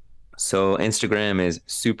 So Instagram is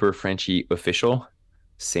Super Frenchie Official.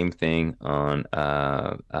 Same thing on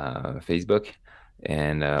Facebook.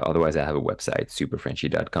 And otherwise, I have a website,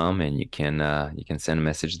 superfrenchie.com, and you can send a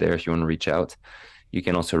message there if you want to reach out. You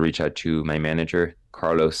can also reach out to my manager,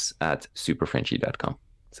 Carlos at superfrenchie.com.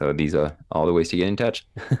 So these are all the ways to get in touch.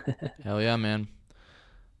 Hell yeah, man.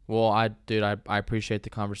 Well, I appreciate the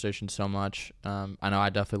conversation so much. I know I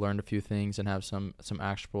definitely learned a few things and have some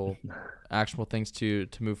actual things to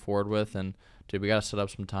move forward with. And dude, we gotta set up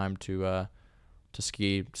some time to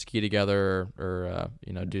ski together, or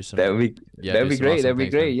do some. That'd be some great. awesome That'd be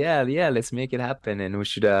things, great. man. Yeah. Let's make it happen, and we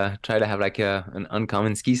should try to have like an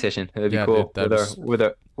uncommon ski session. That'd be Yeah, dude,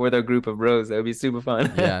 cool with our group of bros. That would be super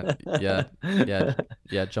fun. yeah, yeah, yeah,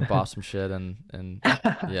 yeah. Jump off some shit and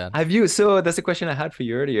yeah. Have you? So that's the question I had for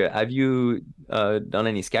you earlier. Have you done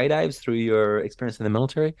any skydives through your experience in the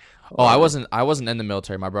military? Oh, I Or wasn't in the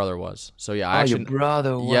military. My brother was. So yeah, I oh, your actually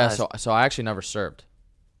brother yeah. was. So I actually never served.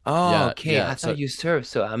 Oh, Yeah, okay. yeah. I So thought you served,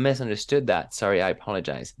 so I misunderstood that. Sorry, I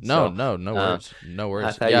apologize. no, So, no, no uh, worries, no I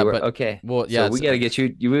worries. thought Yeah, you were but okay. well, So yeah, it's we gotta get you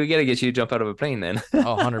to jump out of a plane then.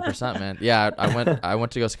 oh, 100%, man. Yeah, I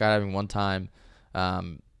went to go skydiving one time.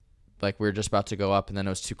 Like we were just about to go up, and then it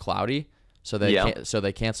was too cloudy, so Yeah.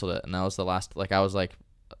 they canceled it, and that was the last. Like I was like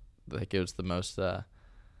it was the most. It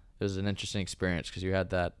was an interesting experience because you had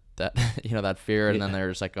that that fear, and then Yeah. they're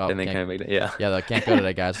just like, oh, And then can't, kind of make that, yeah. yeah, they can't go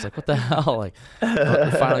today, guys. It's like, what the hell? Like,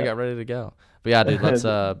 we finally got ready to go. But yeah, dude, let's do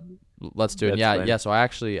it. That's Yeah, funny. yeah. So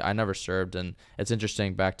I never served, and it's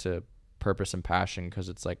interesting back to purpose and passion because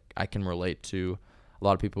it's like I can relate to a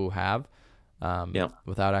lot of people who have, Yeah.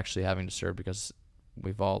 without actually having to serve because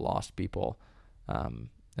we've all lost people, and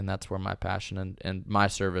that's where my passion and my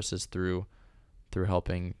service is through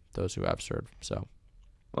helping those who have served. So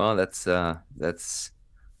Well, that's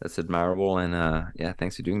admirable, and yeah,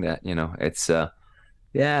 thanks for doing that. It's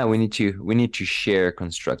yeah, we need to share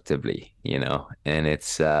constructively, and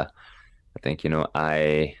it's I think,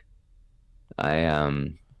 I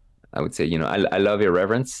I would say, I love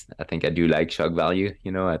irreverence. I think I do like shock value.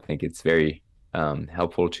 I think it's very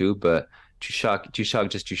helpful too. But to shock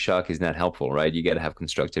just to shock is not helpful, right? You got to have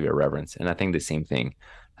constructive irreverence, and I think the same thing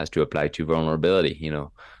has to apply to vulnerability.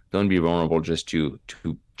 Don't be vulnerable just to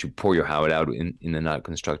pour your heart out in a not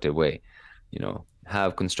constructive way.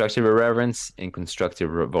 Have constructive irreverence and constructive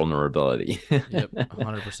vulnerability. yep,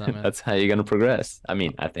 100%, man. That's how you're gonna progress. I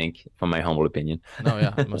mean, I think, from my humble opinion. No,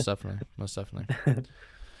 yeah, most definitely, most definitely.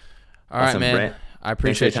 All right, Awesome, man. Brent. I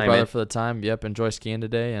Thanks for your appreciate you, time, brother, man. for the time. Yep, enjoy skiing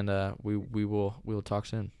today, and we will talk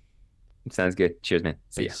soon. Sounds good. Cheers, man.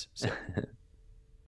 See ya. Peace. See ya.